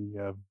Academy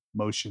of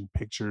Motion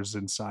Pictures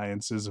and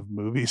Sciences of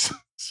Movies.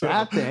 So,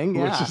 that thing,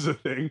 yeah. Which is a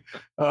thing.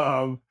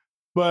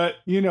 But,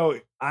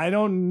 I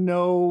don't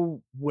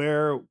know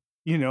where...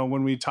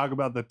 when we talk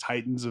about the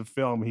titans of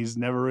film, he's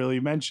never really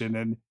mentioned,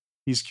 and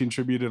he's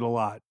contributed a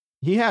lot.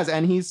 He has,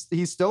 and he's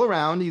still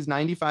around. He's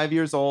 95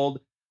 years old.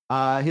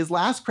 His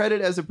last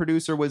credit as a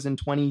producer was in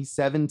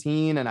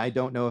 2017, and I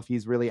don't know if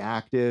he's really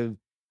active.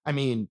 I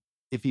mean,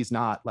 if he's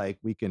not, like,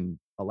 we can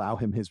allow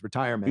him his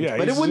retirement. Yeah,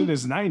 but he's in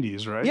his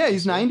 90s, right? Yeah,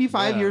 he's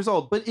 95 years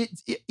old. But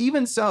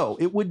even so,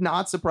 it would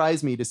not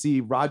surprise me to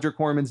see Roger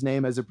Corman's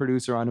name as a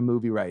producer on a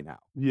movie right now.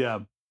 Yeah.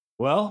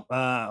 Well,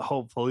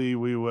 hopefully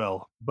we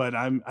will. But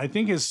I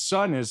think his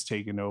son has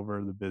taken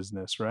over the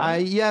business,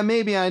 right? Yeah,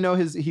 maybe. I know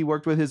he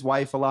worked with his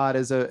wife a lot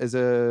as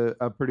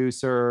a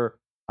producer.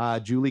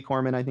 Julie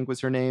Corman, I think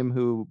was her name,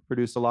 who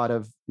produced a lot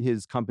of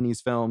his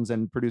company's films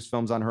and produced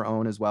films on her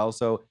own as well.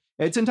 So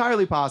it's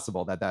entirely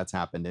possible that that's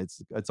happened.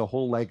 It's a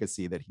whole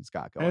legacy that he's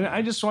got going. And on.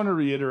 I just want to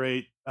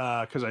reiterate,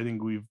 because I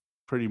think we've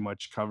pretty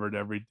much covered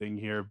everything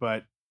here,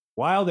 but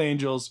Wild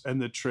Angels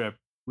and The Trip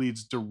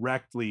leads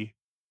directly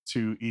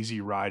to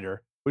Easy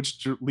Rider,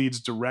 which leads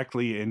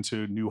directly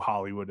into New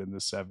Hollywood in the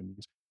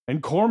 70s.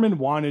 And Corman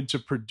wanted to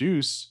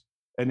produce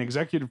and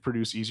executive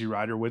produce Easy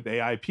Rider with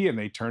AIP, and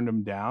they turned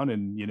him down.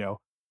 And,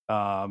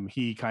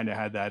 he kind of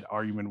had that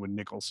argument with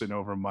Nicholson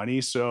over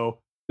money. So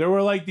there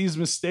were like these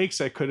mistakes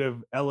that could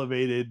have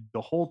elevated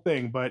the whole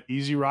thing. But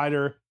Easy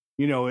Rider,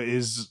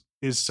 is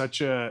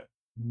such a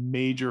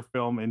major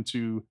film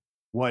into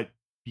what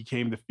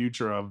became the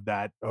future of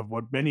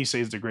what many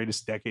say is the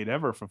greatest decade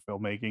ever for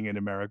filmmaking in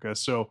America.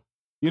 So,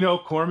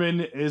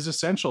 Corman is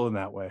essential in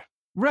that way.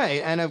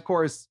 Right. And of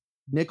course,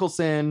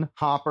 Nicholson,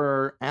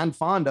 Hopper, and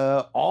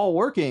Fonda all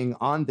working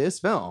on this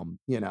film,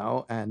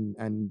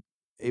 and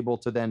able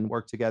to then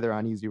work together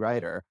on Easy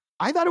Rider.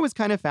 I thought it was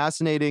kind of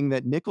fascinating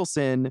that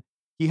Nicholson,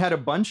 he had a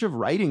bunch of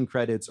writing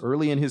credits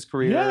early in his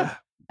career. Yeah.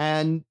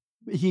 And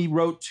he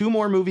wrote 2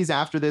 more movies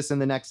after this in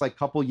the next like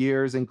couple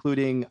years,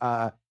 including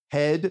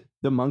Head,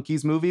 the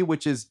Monkeys movie,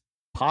 which is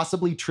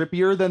possibly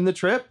trippier than The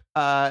Trip,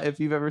 if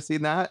you've ever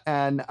seen that,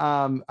 and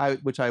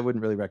which I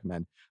wouldn't really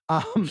recommend.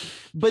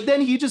 But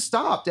then he just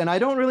stopped, and I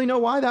don't really know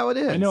why that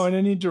is. I know, and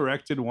then he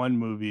directed one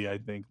movie, I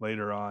think,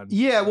 later on.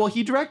 Yeah, well,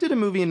 he directed a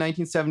movie in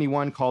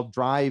 1971 called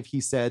Drive, he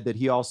said, that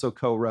he also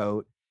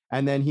co-wrote.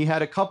 And then he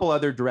had a couple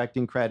other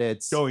directing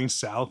credits. Going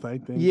South, I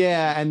think.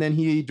 Yeah, and then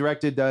he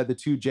directed the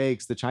Two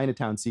Jakes, the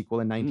Chinatown sequel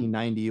in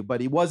 1990,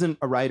 but he wasn't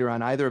a writer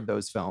on either of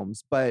those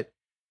films. But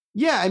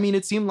yeah, I mean,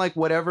 it seemed like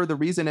whatever the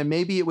reason, and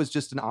maybe it was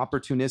just an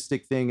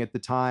opportunistic thing at the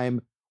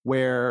time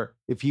where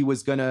if he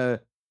was going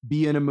to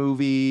be in a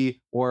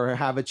movie or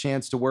have a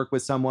chance to work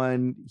with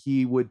someone,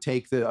 he would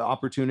take the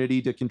opportunity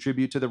to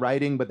contribute to the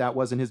writing, but that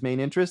wasn't his main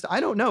interest.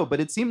 I don't know, but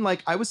it seemed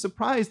like I was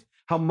surprised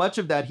how much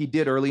of that he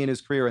did early in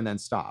his career and then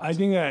stopped. I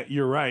think that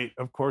you're right.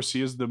 Of course,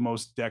 he is the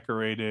most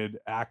decorated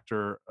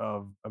actor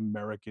of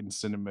American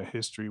cinema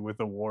history with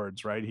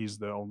awards, right? He's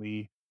the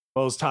only,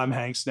 well, it's Tom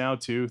Hanks now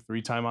too,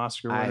 3-time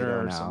Oscar winner I don't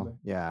or know. something.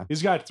 Yeah.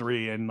 He's got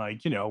 3. And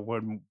like, you know,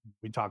 when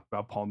we talked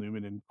about Paul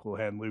Newman and Cool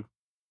Hand Luke,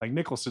 like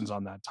Nicholson's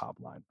on that top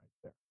line right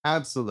there.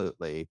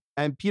 Absolutely.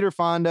 And Peter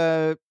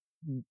Fonda,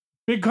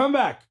 big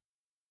comeback.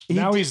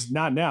 He's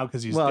not now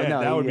because he's dead. No,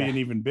 that would be an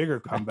even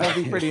bigger comeback.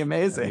 That'd be pretty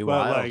amazing.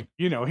 But like,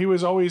 you know, he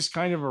was always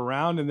kind of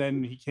around, and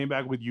then he came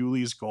back with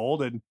Ulee's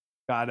Gold and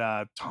got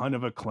a ton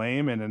of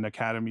acclaim and an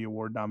Academy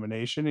Award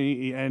nomination.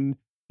 And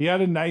he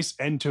had a nice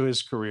end to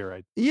his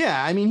career.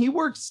 Yeah, I mean, he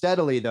worked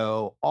steadily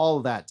though all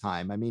that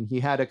time. I mean,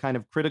 he had a kind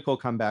of critical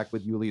comeback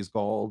with Ulee's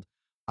Gold,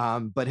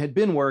 but had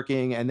been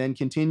working and then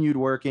continued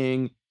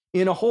working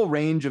in a whole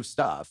range of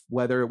stuff,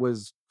 whether it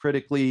was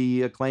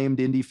critically acclaimed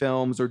indie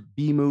films or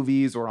B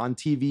movies or on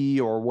TV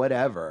or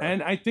whatever.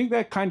 And I think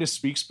that kind of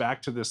speaks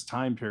back to this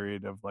time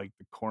period of like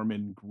the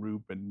Corman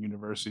Group and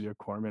University of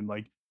Corman.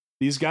 Like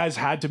these guys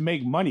had to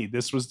make money.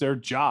 This was their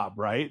job,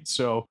 right?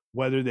 So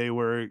whether they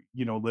were,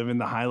 you know, living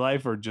the high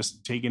life or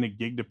just taking a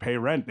gig to pay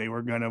rent, they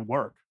were going to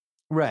work.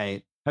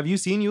 Right. Have you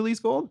seen Ulee's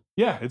Gold?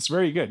 Yeah, it's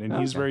very good. And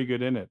he's very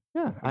good in it.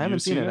 Yeah, I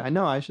haven't seen it. I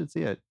know I should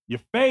see it. Your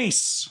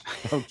face.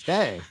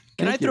 Okay.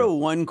 Can I throw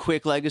one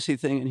quick legacy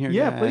thing in here?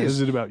 Yeah, guys? please.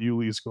 Is it about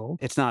Ulee's Gold?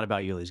 It's not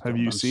about Ulee's Gold. Have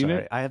you I'm seen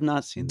sorry. it? I have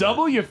not seen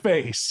Double that. your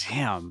face.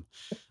 Damn.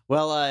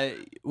 Well,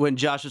 when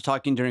Josh was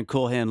talking during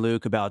Cool Hand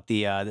Luke about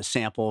the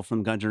sample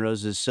from Guns N'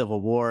 Roses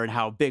Civil War and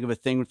how big of a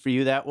thing for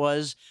you that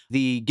was,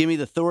 the "Gimme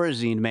the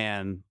Thorazine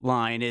Man"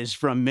 line is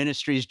from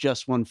Ministry's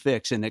 "Just One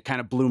Fix," and it kind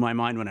of blew my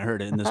mind when I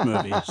heard it in this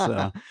movie.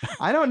 So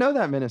I don't know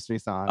that Ministry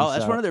song. oh,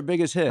 that's one of their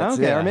biggest hits.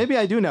 Okay, yeah. or maybe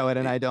I do know it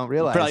and I don't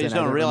realize. Probably it just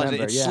and I don't realize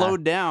remember. it. It's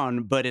slowed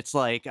down, but it's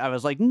like I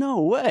was like, no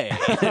way.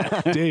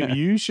 Dave,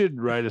 you should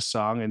write a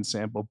song and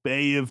sample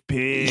Bay of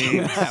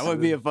Pigs. That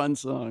would be a fun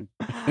song.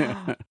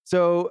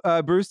 So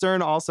Bruce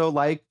Dern also,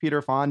 like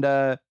Peter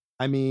Fonda,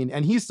 I mean,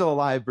 and he's still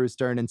alive, Bruce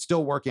Dern, and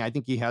still working. I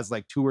think he has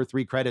like 2 or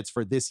 3 credits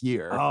for this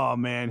year. Oh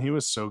man, he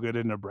was so good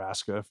in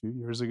Nebraska a few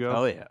years ago.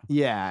 Oh yeah.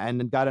 Yeah,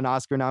 and got an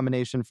Oscar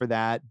nomination for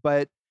that.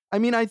 But I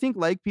mean, I think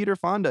like Peter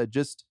Fonda,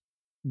 just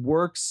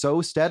works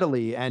so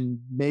steadily, and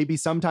maybe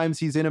sometimes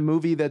he's in a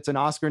movie that's an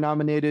Oscar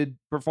nominated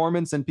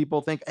performance and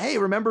people think, hey,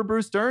 remember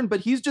Bruce Dern?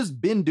 But he's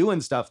just been doing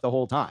stuff the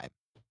whole time.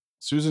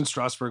 Susan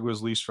Strasberg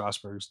was Lee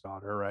Strasberg's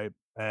daughter, right?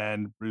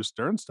 And Bruce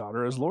Dern's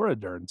daughter is Laura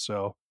Dern.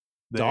 So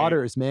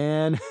Daughters,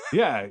 man.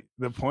 Yeah.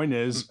 The point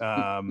is,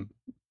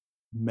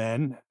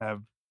 men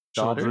have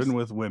children Daughters?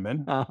 with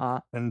women,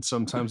 and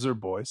sometimes they're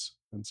boys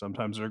and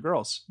sometimes they're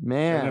girls.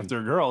 Man, And if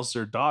they're girls,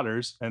 they're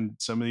daughters. And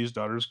some of these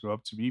daughters grow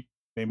up to be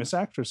famous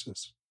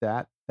actresses.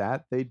 that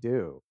they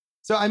do.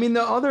 So, I mean,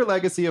 the other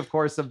legacy, of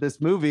course, of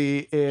this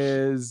movie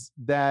is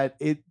that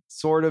it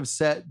sort of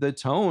set the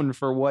tone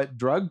for what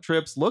drug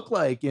trips look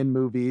like in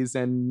movies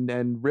and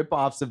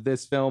ripoffs of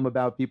this film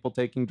about people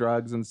taking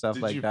drugs and stuff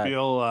Did like you that.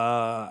 feel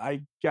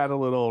I got a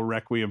little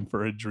Requiem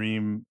for a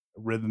Dream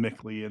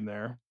rhythmically in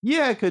there?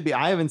 Yeah, it could be.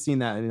 I haven't seen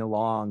that in a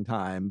long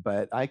time,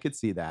 but I could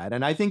see that.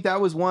 And I think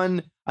that was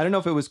one, I don't know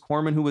if it was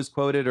Corman who was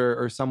quoted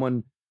or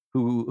someone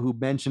who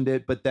mentioned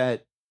it, but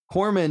that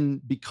Corman,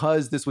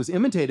 because this was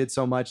imitated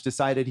so much,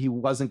 decided he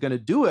wasn't going to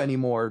do any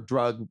more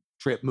drug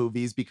trip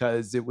movies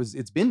because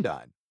it's been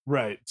done.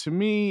 Right. To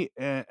me,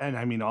 and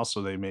I mean,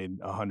 also they made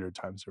 100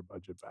 times their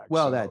budget back.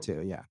 Well, so- that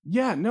too, yeah.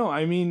 Yeah, no,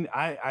 I mean,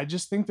 I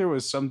just think there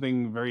was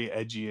something very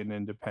edgy and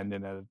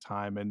independent at a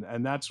time.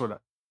 And that's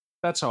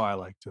how I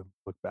like to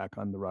look back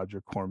on the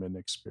Roger Corman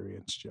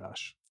experience,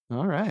 Josh.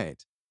 All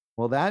right.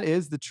 Well, that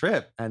is The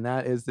Trip, and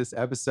that is this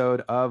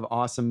episode of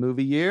Awesome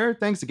Movie Year.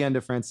 Thanks again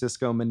to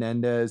Francisco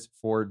Menendez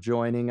for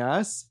joining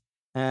us.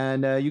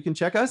 And you can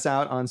check us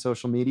out on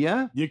social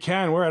media. You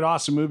can. We're at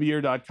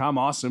awesomemovieyear.com,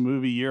 Awesome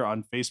Movie Year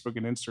on Facebook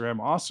and Instagram,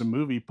 Awesome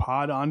Movie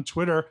Pod on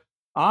Twitter.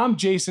 I'm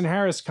Jason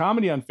Harris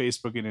Comedy on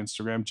Facebook and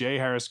Instagram, Jay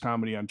Harris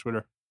Comedy on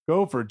Twitter.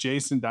 Go for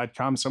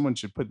jason.com. Someone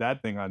should put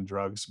that thing on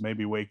drugs,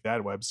 maybe wake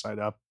that website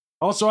up.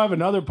 Also, I have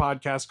another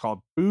podcast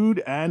called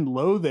Food and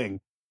Loathing.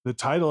 The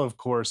title, of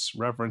course,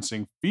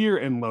 referencing Fear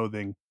and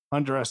Loathing,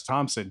 Hunter S.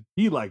 Thompson.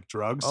 He liked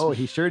drugs. Oh,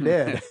 he sure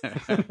did.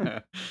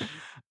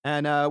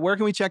 And where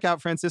can we check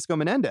out Francisco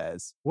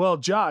Menendez? Well,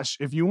 Josh,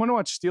 if you want to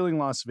watch Stealing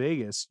Las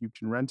Vegas, you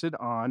can rent it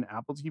on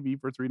Apple TV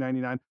for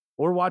 $3.99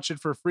 or watch it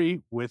for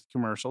free with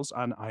commercials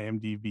on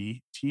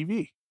IMDb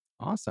TV.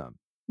 Awesome.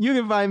 You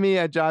can find me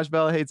at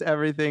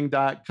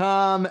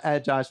joshbellhateseverything.com,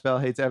 at Josh Bell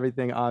Hates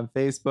Everything on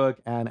Facebook,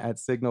 and at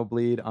Signal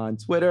Bleed on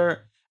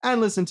Twitter. And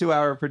listen to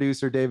our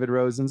producer, David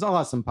Rosen's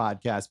awesome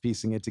podcast,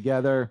 Piecing It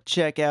Together.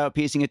 Check out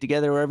Piecing It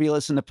Together wherever you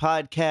listen to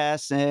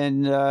podcasts.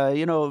 And,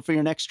 for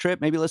your next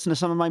trip, maybe listen to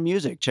some of my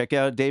music. Check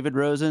out David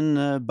Rosen,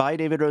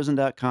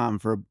 buydavidrosen.com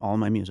for all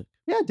my music.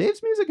 Yeah,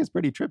 Dave's music is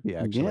pretty trippy,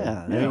 actually.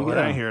 Yeah, when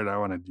I hear it, I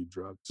want to do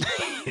drugs.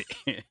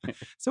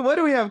 So what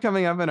do we have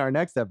coming up in our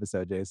next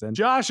episode, Jason?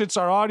 Josh, it's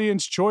our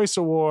Audience Choice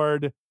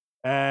Award.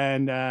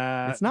 And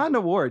it's not an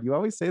award. You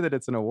always say that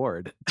it's an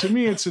award. To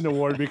me, it's an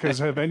award because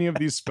have any of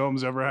these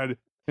films ever had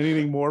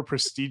anything more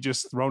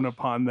prestigious thrown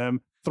upon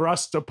them,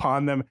 thrust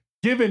upon them,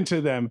 given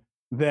to them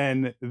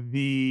than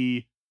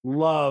the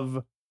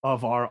love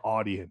of our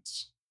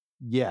audience?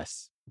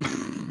 Yes.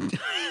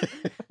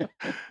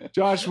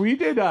 Josh, we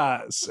did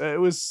it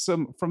was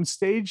some from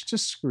stage to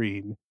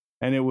screen,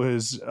 and it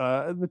was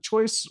the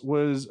choice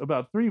was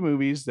about 3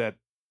 movies that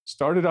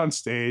started on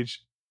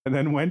stage and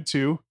then went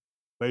to,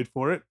 wait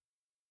for it,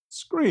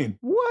 screen.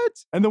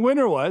 What? And the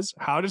winner was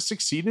How to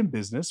Succeed in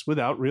Business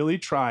Without Really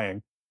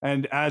Trying.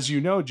 And as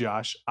you know,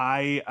 Josh,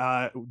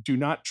 I do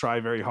not try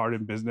very hard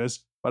in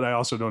business, but I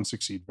also don't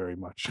succeed very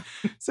much.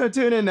 So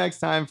tune in next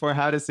time for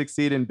How to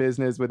Succeed in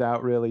Business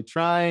Without Really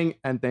Trying.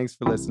 And thanks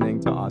for listening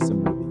to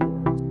Awesome Movie Year.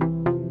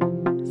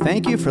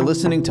 Thank you for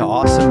listening to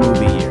Awesome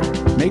Movie Year.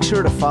 Make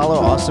sure to follow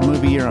Awesome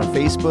Movie Year on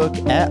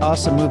Facebook, at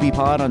Awesome Movie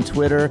Pod on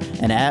Twitter,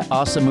 and at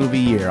Awesome Movie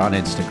Year on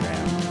Instagram.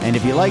 And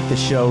if you like the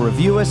show,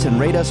 review us and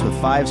rate us with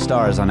 5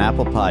 stars on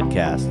Apple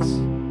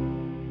Podcasts.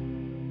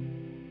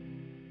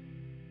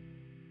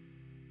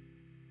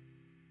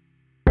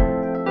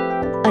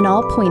 An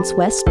All Points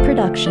West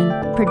production,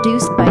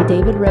 produced by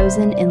David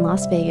Rosen in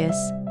Las Vegas.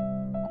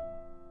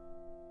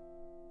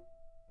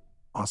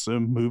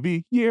 Awesome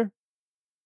Movie Year.